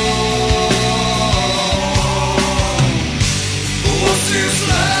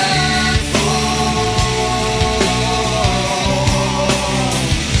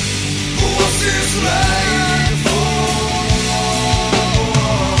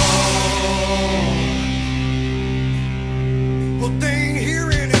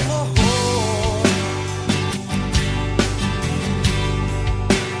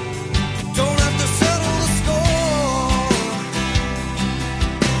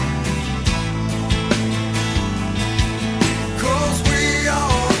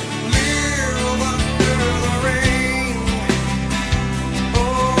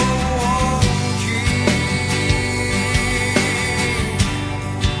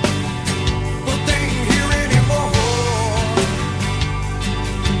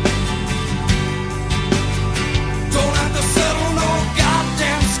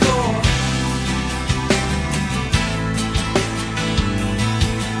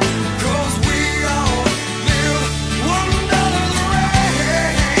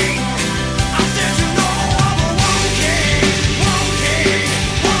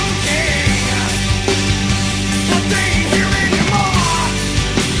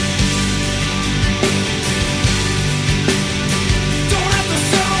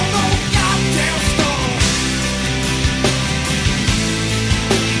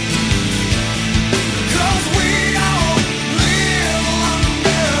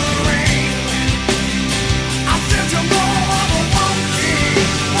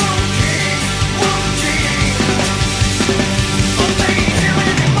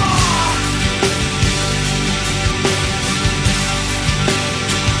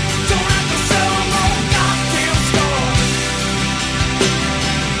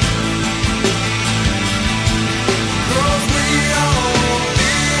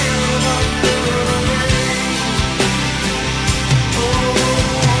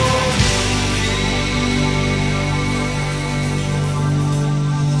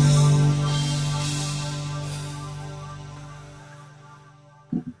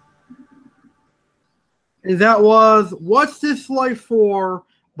 And that was What's This Life For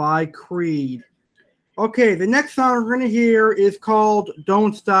by Creed. Okay, the next song we're going to hear is called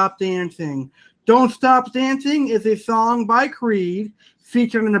Don't Stop Dancing. Don't Stop Dancing is a song by Creed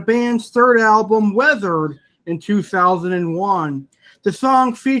featured in the band's third album, Weathered, in 2001. The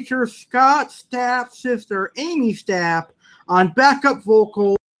song features Scott Stapp's sister, Amy Stapp, on backup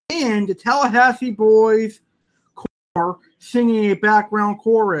vocals and the Tallahassee Boys Choir singing a background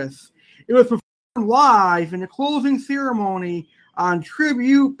chorus. It was performed live in the closing ceremony on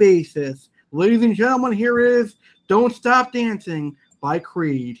tribute basis. Ladies and gentlemen, here is Don't Stop Dancing by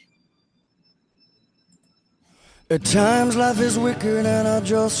Creed. At times life is wicked and I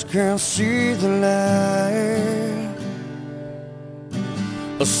just can't see the light.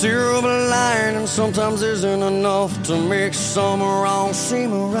 A silver lining sometimes isn't enough to make some wrong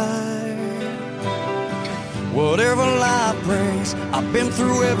seem right. Whatever life brings, I've been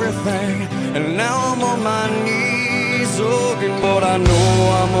through everything, and now I'm on my knees looking, but I know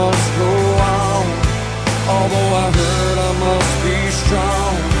I must go on. Although I hurt, I must be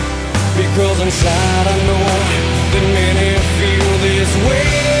strong, because inside I know that many feel this way.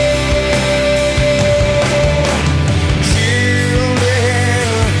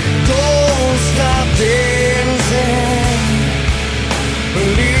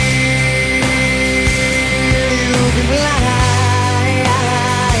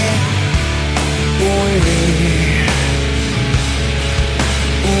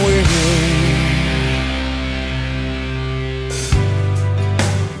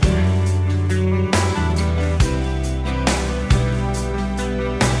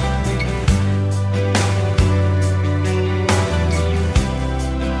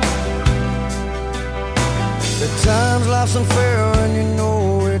 Times life's unfair and you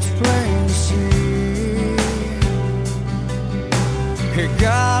know it's plain to see. Hey,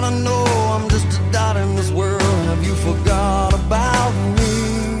 God, I know I'm just a dot in this world. Have you forgot about me?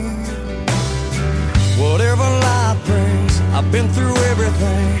 Whatever life brings, I've been through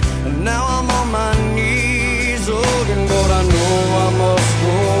everything, and now I'm on my knees looking, but I know I must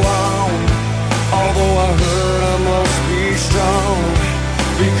go on. Although I hurt, I must be strong,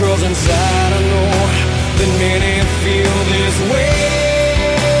 because inside I know that many feel this way.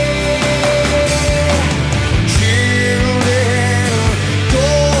 Children,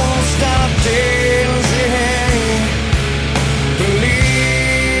 don't stop dancing. Believe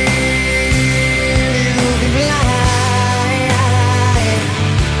you can fly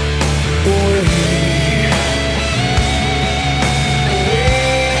away.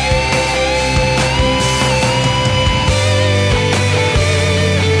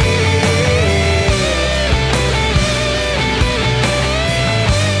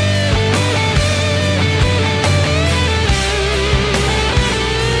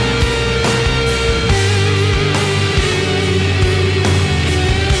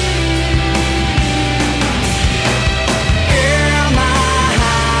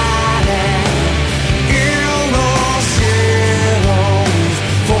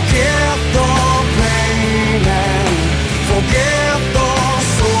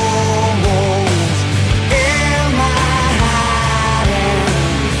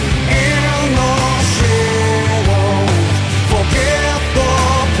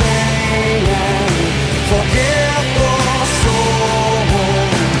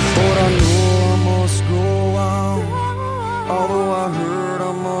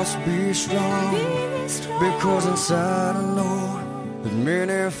 Because inside I know that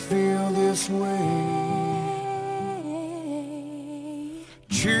many feel this way.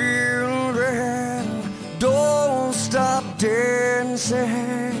 Children, don't stop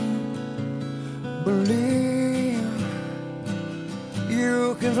dancing. Believe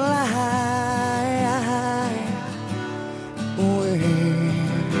you can fly away.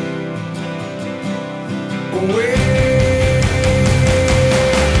 Away.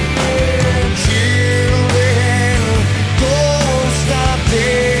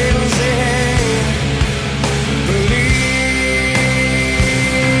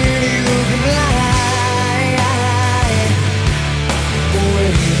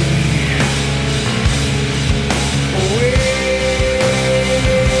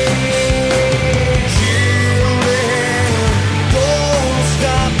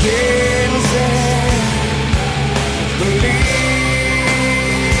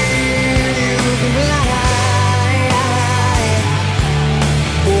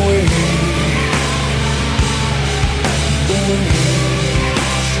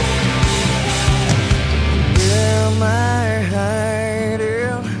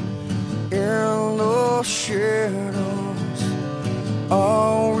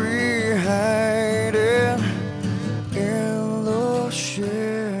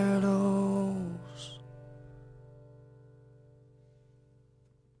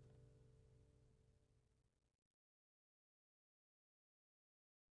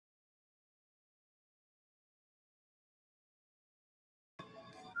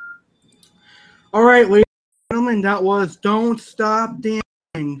 All right, ladies and gentlemen, that was Don't Stop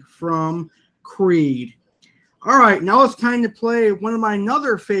Dancing from Creed. All right, now it's time to play one of my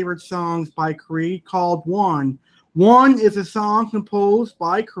other favorite songs by Creed called One. One is a song composed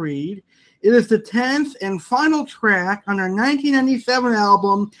by Creed. It is the 10th and final track on their 1997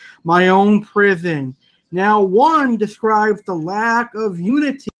 album, My Own Prison. Now, One describes the lack of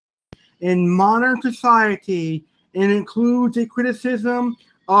unity in modern society and includes a criticism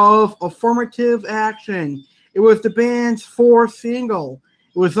of affirmative action. It was the band's fourth single.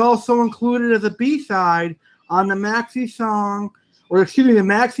 It was also included as a B-side on the maxi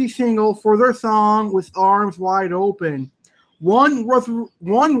single for their song With Arms Wide Open. One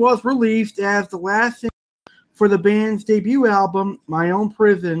was released as the last single for the band's debut album, My Own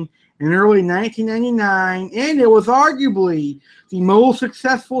Prison, in early 1999, and it was arguably the most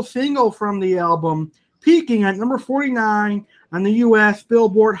successful single from the album, peaking at number 49 on the U.S.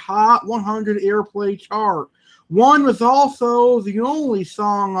 Billboard Hot 100 Airplay chart. One was also the only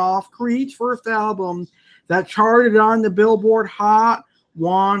song off Creed's first album that charted on the Billboard Hot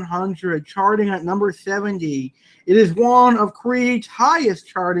 100, charting at number 70. It is one of Creed's highest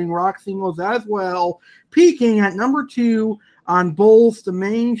charting rock singles as well, peaking at number 2 on both the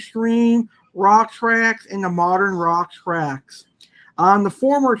mainstream rock tracks and the modern rock tracks. On the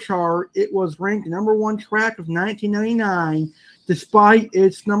former chart, it was ranked number 1 track of 1999, despite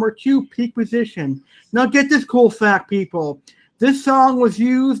its number 2 peak position. Now get this cool fact, people. This song was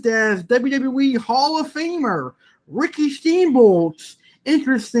used as WWE Hall of Famer Ricky Steamboat's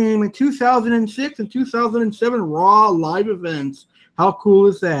entrance theme in 2006 and 2007 Raw live events. How cool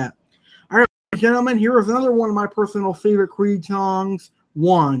is that? All right, gentlemen, here is another one of my personal favorite Creed songs,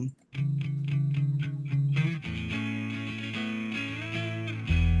 One.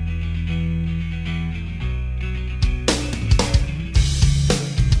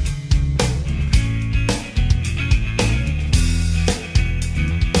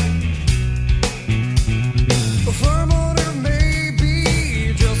 Affirmative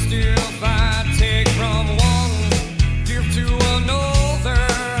maybe, just if I take from one, give to another.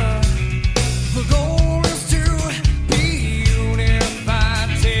 The goal is to be unified.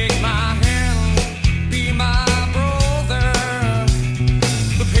 Take my hand.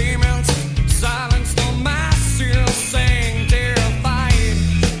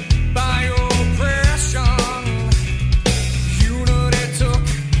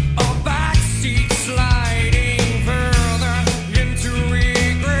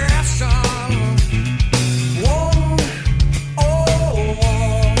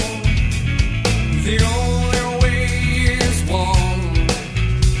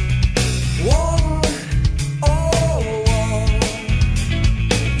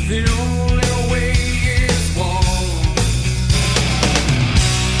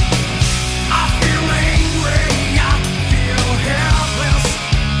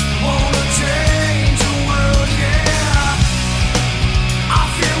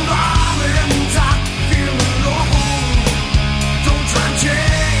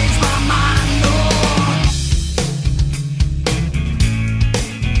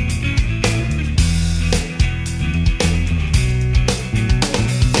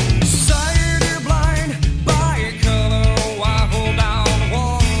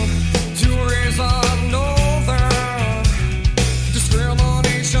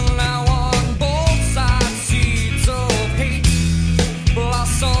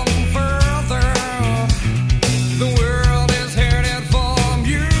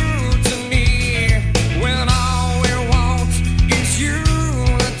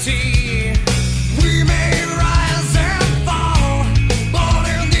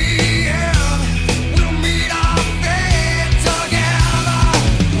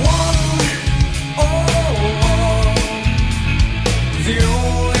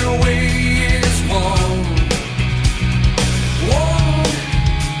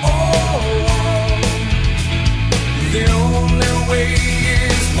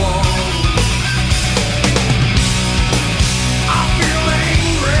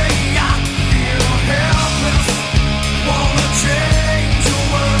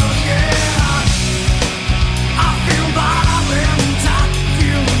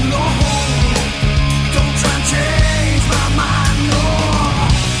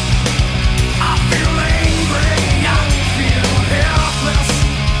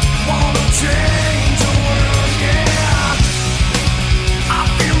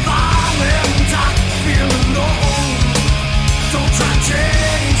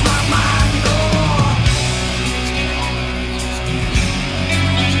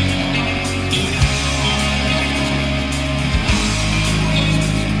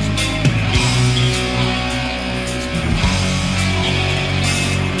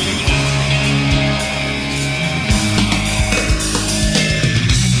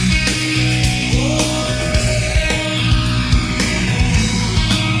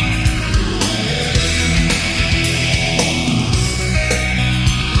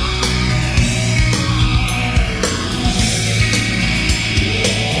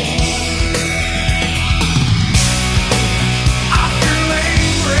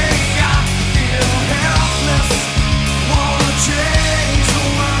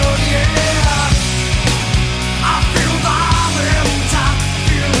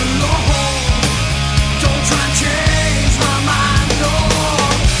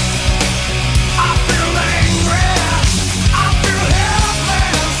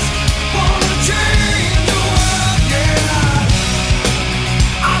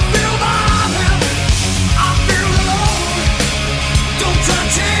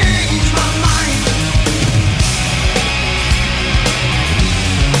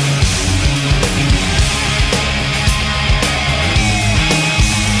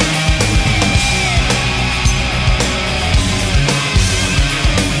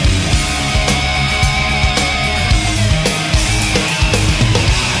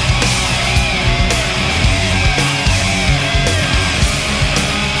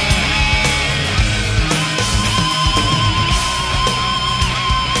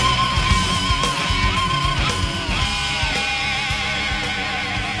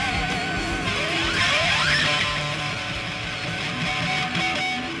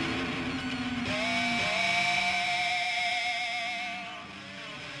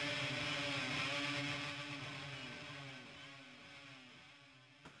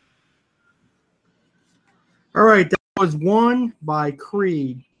 right, that was One by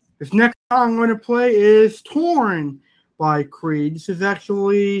Creed. This next song I'm going to play is Torn by Creed. This is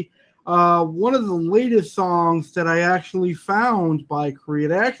actually one of the latest songs that I actually found by Creed.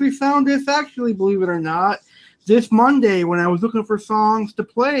 I actually found this, believe it or not, this Monday when I was looking for songs to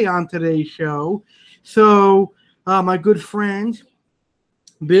play on today's show. So my good friend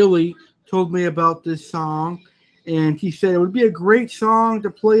Billy told me about this song, and he said it would be a great song to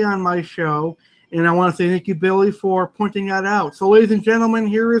play on my show. And I want to say thank you, Billy, for pointing that out. So, ladies and gentlemen,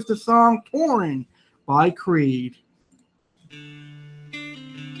 here is the song Torn by Creed.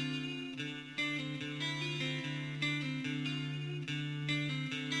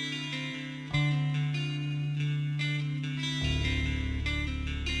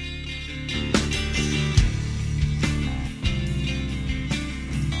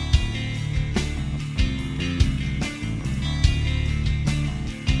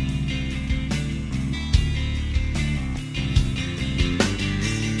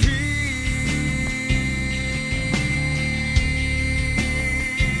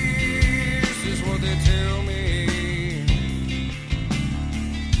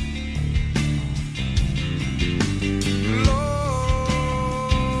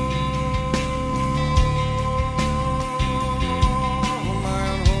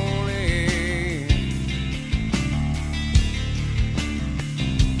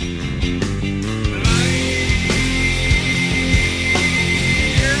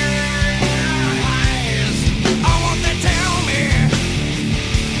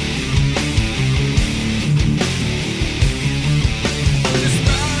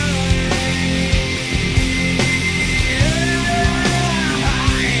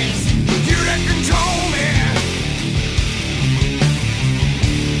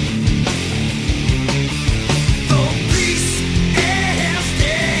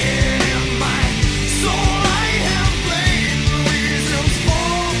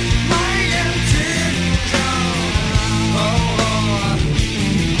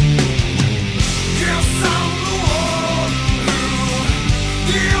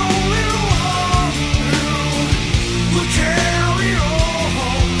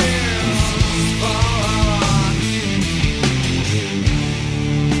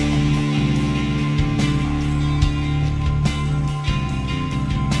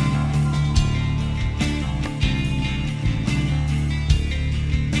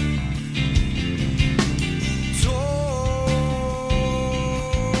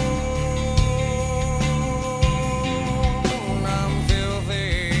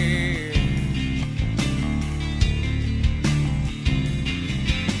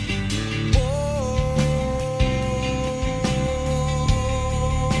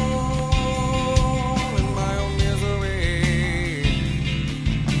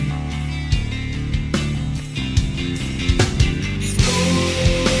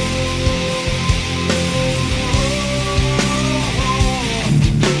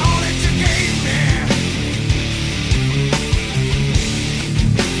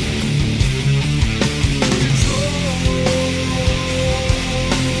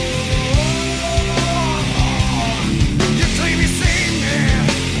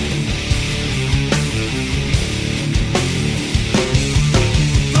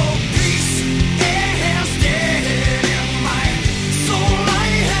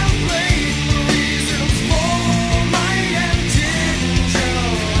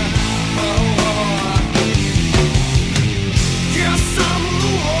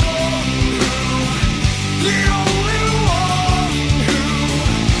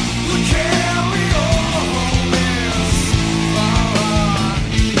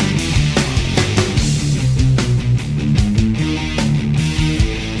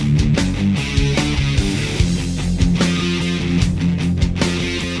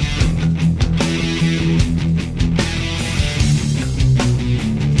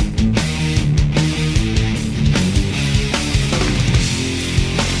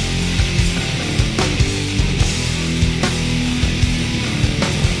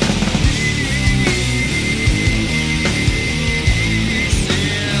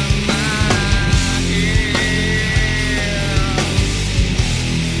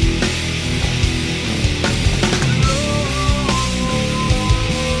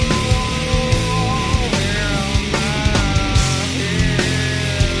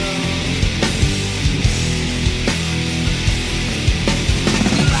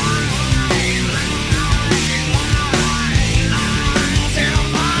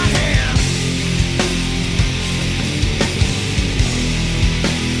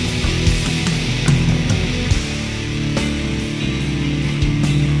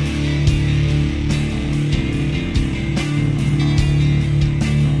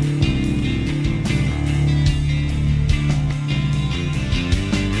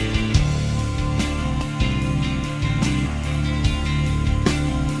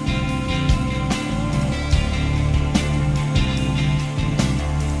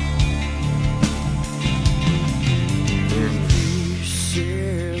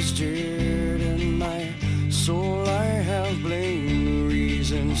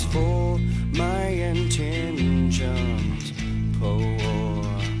 reasons for my intentions poor.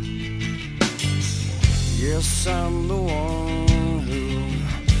 Yes, I'm the one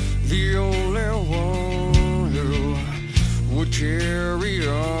the only one who would carry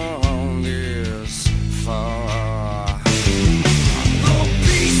on this far. The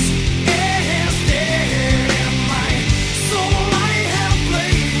beast is dead in my soul. I have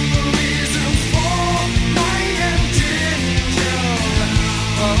played the reasons for my intention.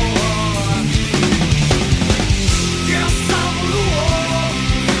 Yes, I'm the one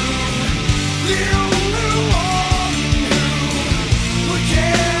the only one who would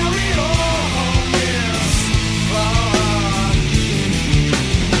carry on this far.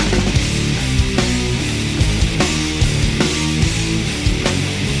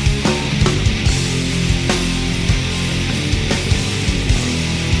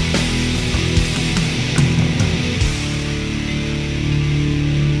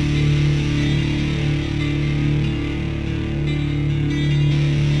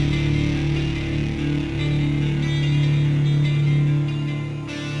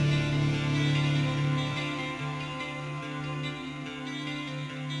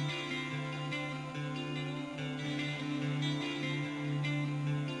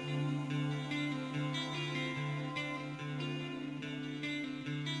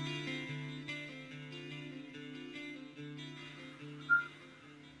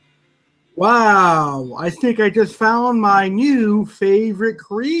 Wow, I think I just found my new favorite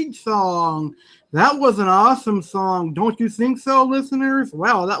Creed song. That was an awesome song. Don't you think so, listeners?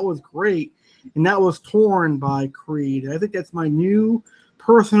 Wow, that was great. And that was Torn by Creed. I think that's my new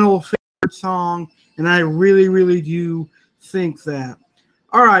personal favorite song, and I really, really do think that.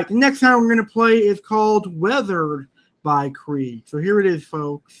 All right, the next song we're going to play is called Weathered by Creed. So here it is,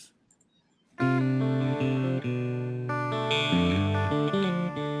 folks.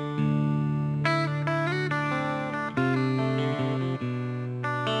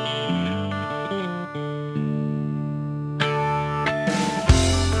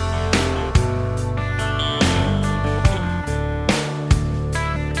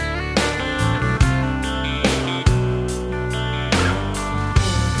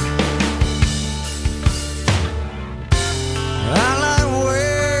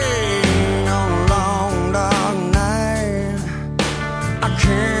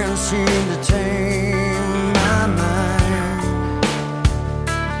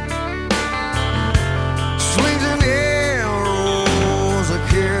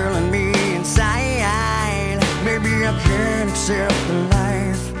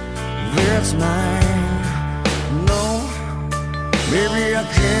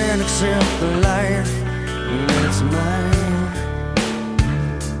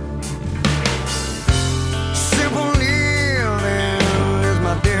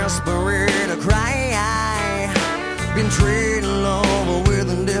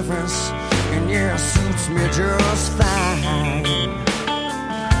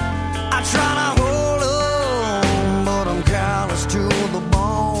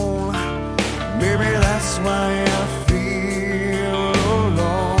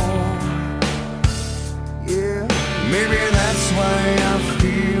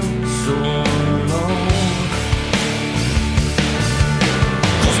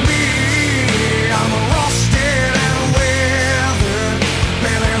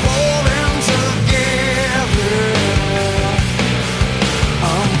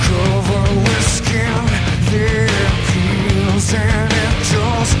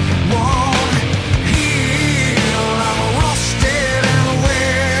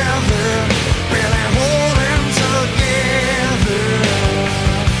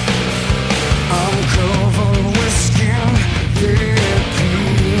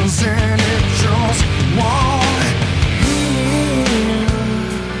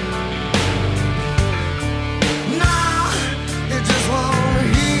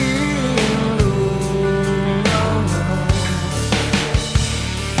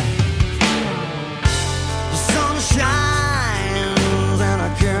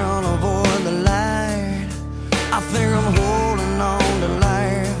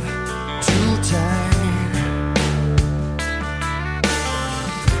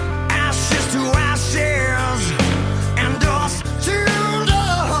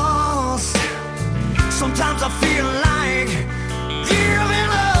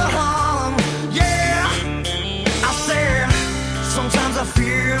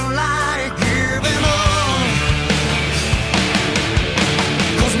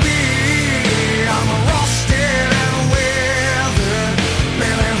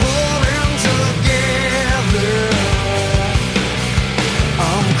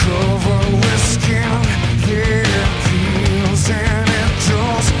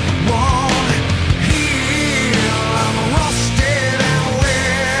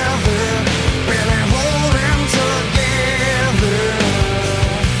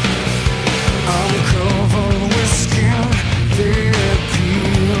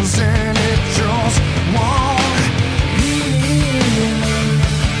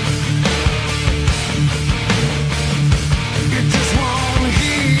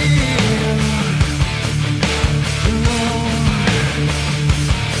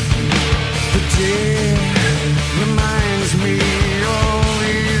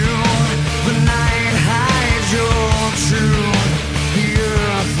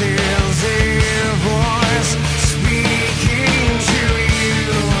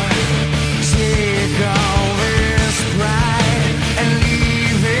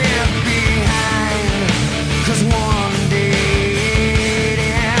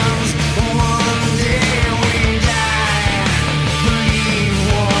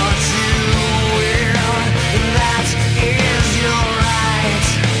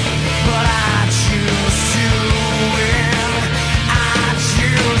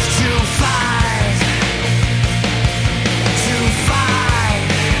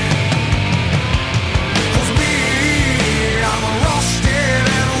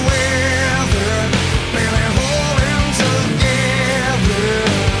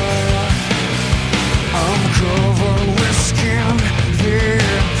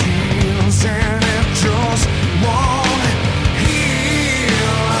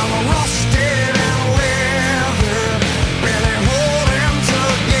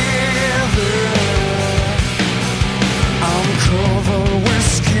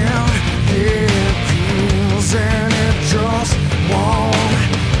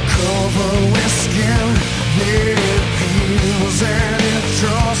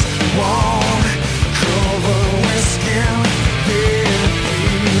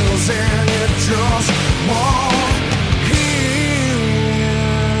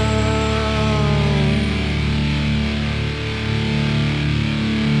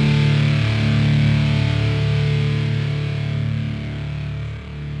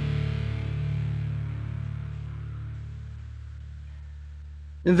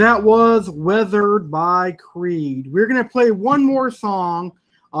 and that was Weathered by Creed. We're going to play one more song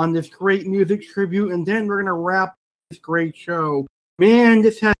on this great music tribute, and then we're going to wrap this great show. Man,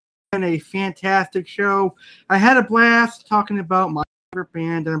 this has been a fantastic show. I had a blast talking about my favorite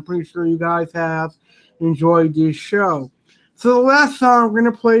band, and I'm pretty sure you guys have enjoyed this show. So the last song we're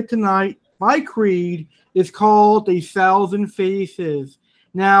going to play tonight by Creed is called A Thousand Faces.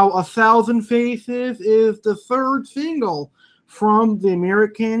 Now, A Thousand Faces is the third single from the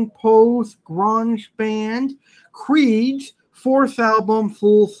American post-grunge band Creed's fourth album,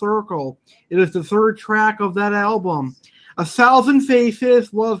 Full Circle. It is the third track of that album. A Thousand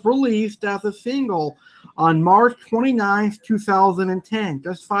Faces was released as a single on March 29, 2010,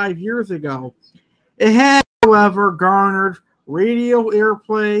 just 5 years ago. It had, however, garnered radio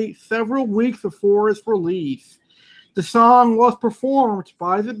airplay several weeks before its release. The song was performed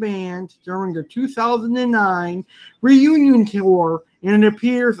by the band during the 2009 reunion tour, and it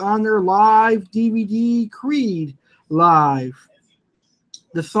appears on their live DVD, Creed Live.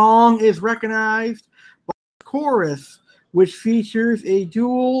 The song is recognized by the chorus, which features a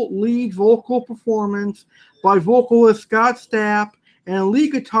dual lead vocal performance by vocalist Scott Stapp and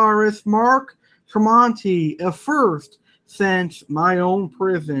lead guitarist Mark Tremonti, a first since My Own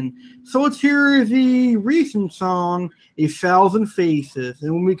Prison. So let's hear the recent song, A Thousand Faces.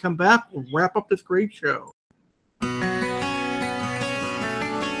 And when we come back, we'll wrap up this great show.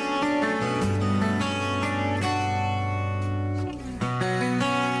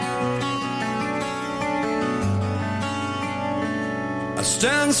 I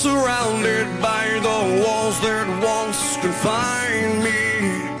stand surrounded by the walls that once confined me,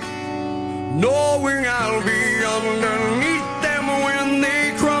 knowing I'll be underneath them when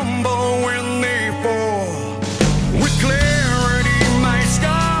they crumble, when they fall. With clarity, my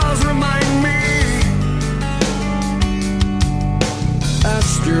scars remind me, as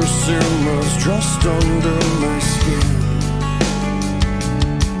still simmers just under my skin.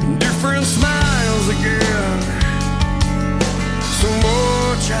 Different smiles again, so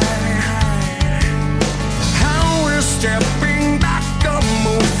much I hide. How we're stepping back to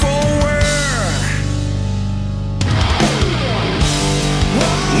move forward.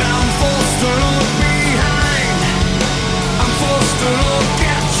 Now I'm forced to look behind. I'm forced to look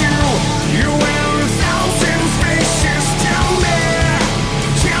at you. You and a thousand faces. Tell me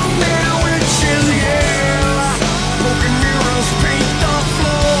which is yeah. Broken mirrors paint the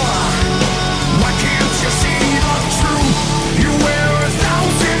floor. Why can't you see?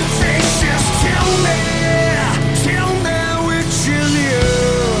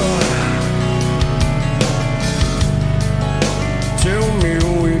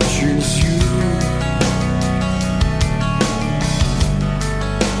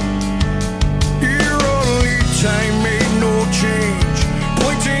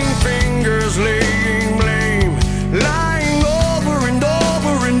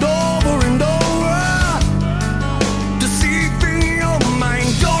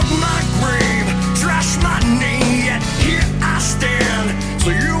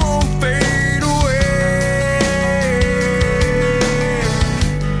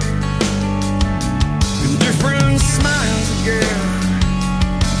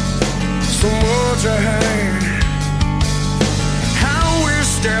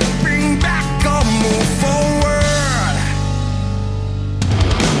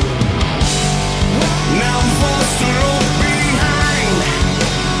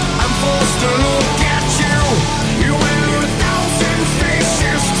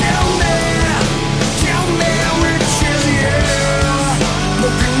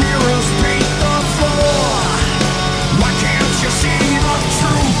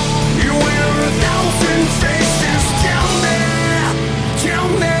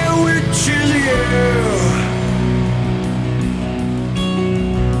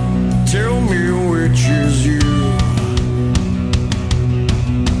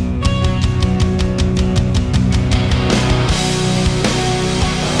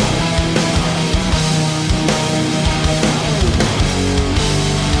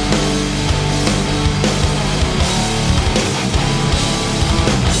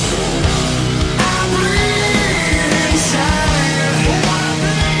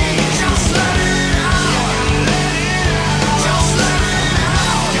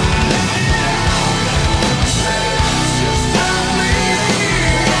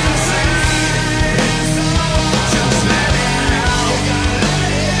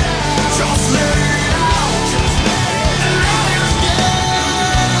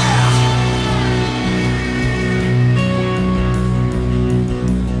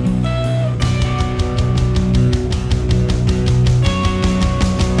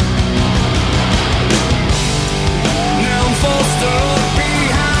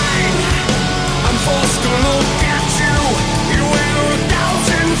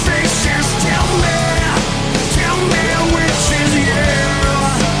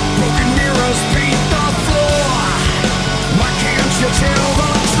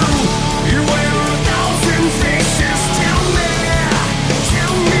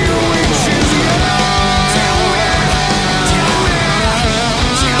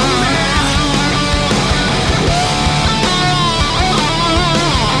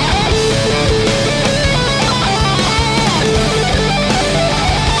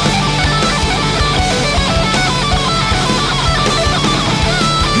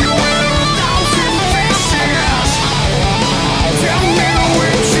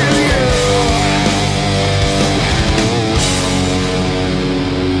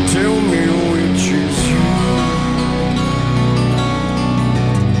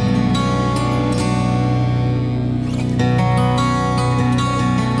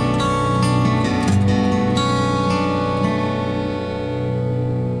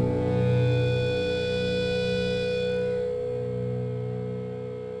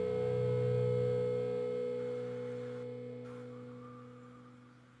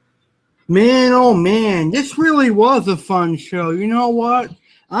 Man, oh man, this really was a fun show. You know what?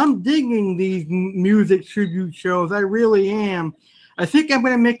 I'm digging these music tribute shows. I really am. I think I'm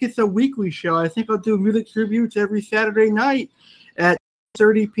going to make this a weekly show. I think I'll do music tributes every Saturday night at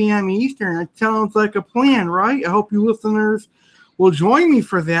 30 p.m. Eastern. That sounds like a plan, right? I hope you listeners will join me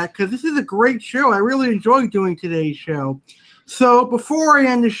for that because this is a great show. I really enjoyed doing today's show. So before I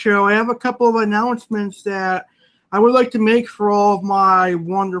end the show, I have a couple of announcements that I would like to make for all of my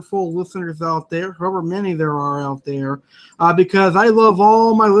wonderful listeners out there, however many there are out there, because I love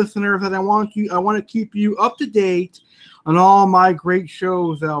all my listeners and I want to keep you up to date on all my great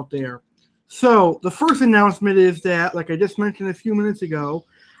shows out there. So the first announcement is that, like I just mentioned a few minutes ago,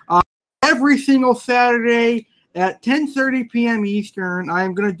 every single Saturday at 10:30 p.m. Eastern, I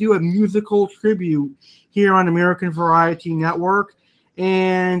am going to do a musical tribute here on American Variety Network,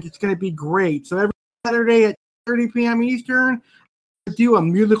 and it's going to be great. So every Saturday at 30 p.m. Eastern, I do a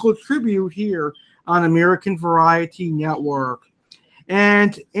musical tribute here on American Variety Network.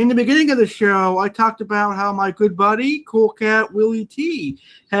 And in the beginning of the show, I talked about how my good buddy, Cool Cat Willie T,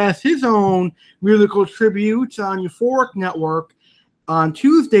 has his own musical tributes on Euphoric Network on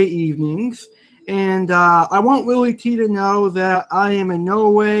Tuesday evenings. And I want Willie T to know that I am in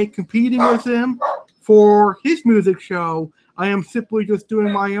no way competing with him for his music show. I am simply just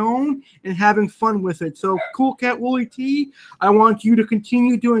doing my own and having fun with it. So, Cool Cat Willie T, I want you to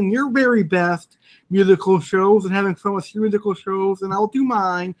continue doing your very best musical shows and having fun with your musical shows, and I'll do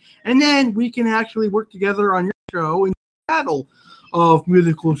mine. And then we can actually work together on your show and battle of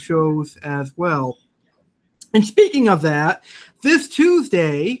musical shows as well. And speaking of that, this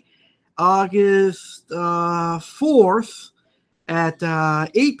Tuesday, August 4th at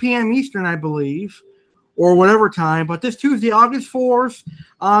 8 p.m. Eastern, I believe, or whatever time, but this Tuesday, August 4th,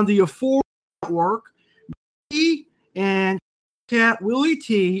 on the Euphoric Network, me and Cat Willie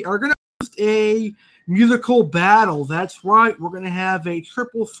T are going to host a musical battle. That's right, we're going to have a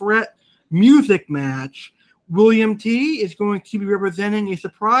triple threat music match. William T is going to be representing a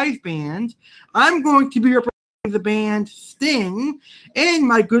surprise band. I'm going to be representing the band Sting, and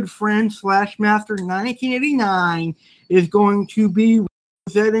my good friend Slash Master 1989 is going to be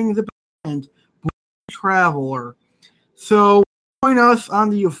representing the band Traveler. So join us on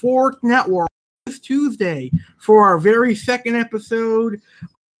the Euphoric Network this Tuesday for our very second episode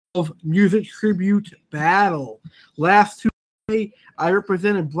of Music Tribute Battle. Last Tuesday, I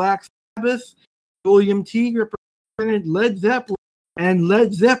represented Black Sabbath. William T represented Led Zeppelin, and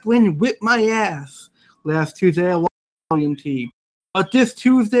Led Zeppelin whipped my ass. Last Tuesday, I lost William T. But this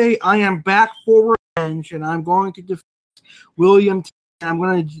Tuesday, I am back for revenge, and I'm going to defeat William T. I'm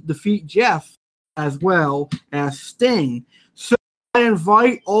going to defeat Jeff as well as Sting. So I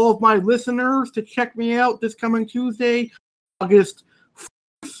invite all of my listeners to check me out this coming Tuesday, August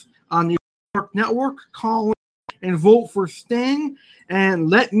 4th, on the Network. Call in and vote for Sting, and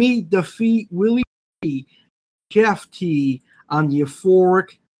let me defeat Willie T, Jeff T, on the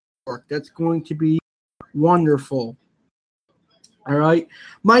Euphoric Network. That's going to be wonderful. All right.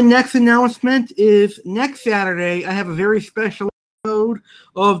 My next announcement is next Saturday, I have a very special episode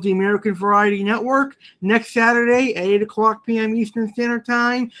of the American Variety Network. Next Saturday at 8 o'clock p.m. Eastern Standard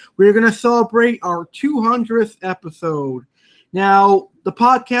Time, we're going to celebrate our 200th episode. Now, the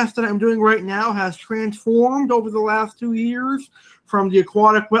podcast that I'm doing right now has transformed over the last 2 years from the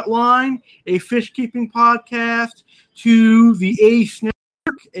Aquatic Wetline, a fish keeping podcast, to the Ace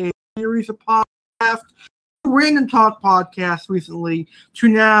Network, a series of podcasts, Random Talk podcast recently, to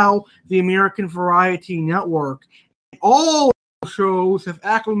now the American Variety Network. All shows have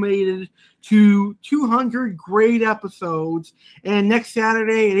acclimated to 200 great episodes, and next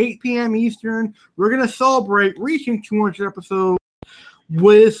Saturday at 8 p.m. Eastern, we're going to celebrate reaching 200 episodes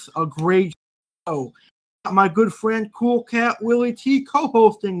with a great show. My good friend Cool Cat Willie T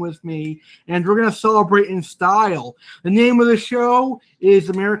co-hosting with me, and we're going to celebrate in style. The name of the show is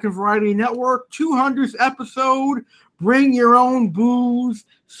American Variety Network 200th episode, Bring Your Own Booze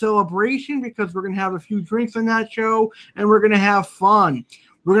celebration, because we're going to have a few drinks on that show, and we're going to have fun.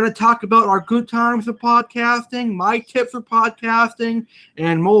 We're going to talk about our good times of podcasting, my tips for podcasting,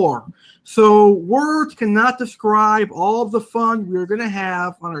 and more. So words cannot describe all of the fun we're going to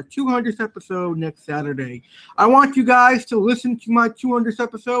have on our 200th episode next Saturday. I want you guys to listen to my 200th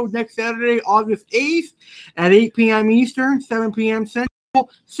episode next Saturday, August 8th at 8 p.m. Eastern, 7 p.m.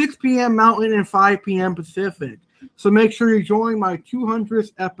 Central, 6 p.m. Mountain, and 5 p.m. Pacific. So make sure you join my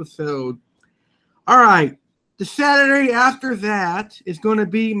 200th episode. All right. The Saturday after that is going to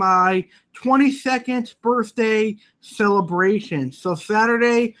be my 22nd birthday celebration. So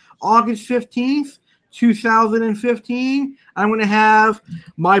Saturday, August 15th, 2015, I'm going to have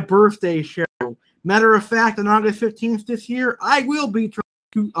my birthday show. Matter of fact, on August 15th this year, I will be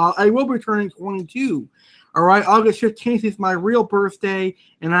turning 22. All right, August 15th is my real birthday,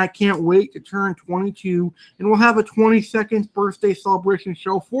 and I can't wait to turn 22. And we'll have a 22nd birthday celebration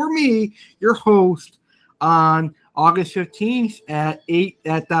show for me, your host, on August 15th at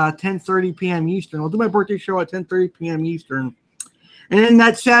 10:30 p.m. Eastern. I'll do my birthday show at 10:30 p.m. Eastern. And then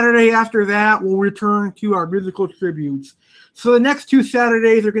that Saturday after that, we'll return to our musical tributes. So the next 2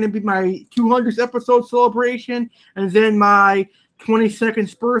 Saturdays are going to be my 200th episode celebration and then my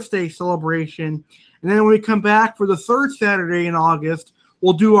 22nd birthday celebration. And then when we come back for the 3rd Saturday in August,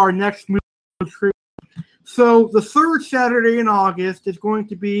 we'll do our next musical tribute. So the 3rd Saturday in August is going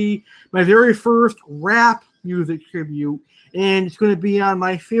to be my very first rap music tribute. And it's going to be on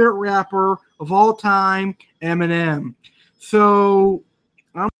my favorite rapper of all time, Eminem. So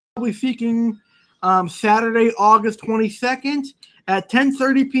I'm probably seeking Saturday, August 22nd at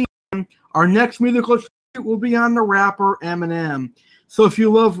 10:30 p.m. Our next musical tribute will be on the rapper Eminem. So if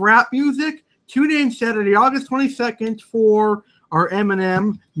you love rap music, tune in Saturday, August 22nd for our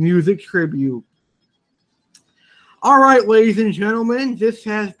Eminem music tribute. All right, ladies and gentlemen, this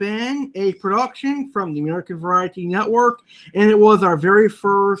has been a production from the American Variety Network, and it was our very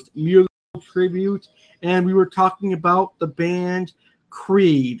first musical tribute, and we were talking about the band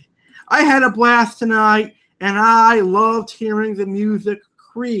Creed. I had a blast tonight, and I loved hearing the music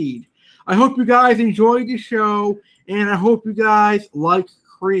Creed. I hope you guys enjoyed the show, and I hope you guys like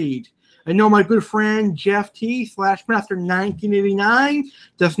Creed. I know my good friend Jeff T. /Master1989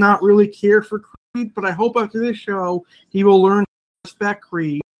 does not really care for Creed, but I hope after this show he will learn to respect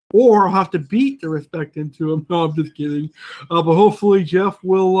Creed, or I'll have to beat the respect into him. No, I'm just kidding. But hopefully Jeff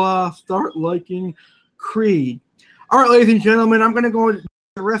will start liking Creed. All right, ladies and gentlemen, I'm going to go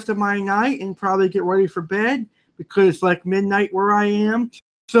the rest of my night and probably get ready for bed because it's like midnight where I am.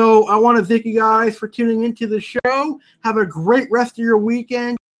 So I want to thank you guys for tuning into the show. Have a great rest of your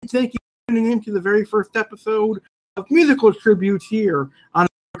weekend. Thank you for tuning into the very first episode of Musical Tributes here on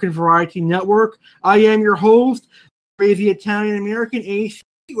American Variety Network. I am your host, Crazy Italian American AC,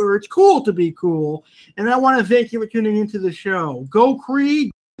 where it's cool to be cool. And I want to thank you for tuning into the show. Go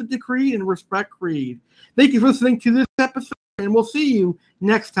Creed, the Creed, and respect Creed. Thank you for listening to this episode, and we'll see you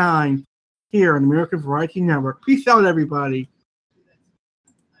next time here on American Variety Network. Peace out, everybody.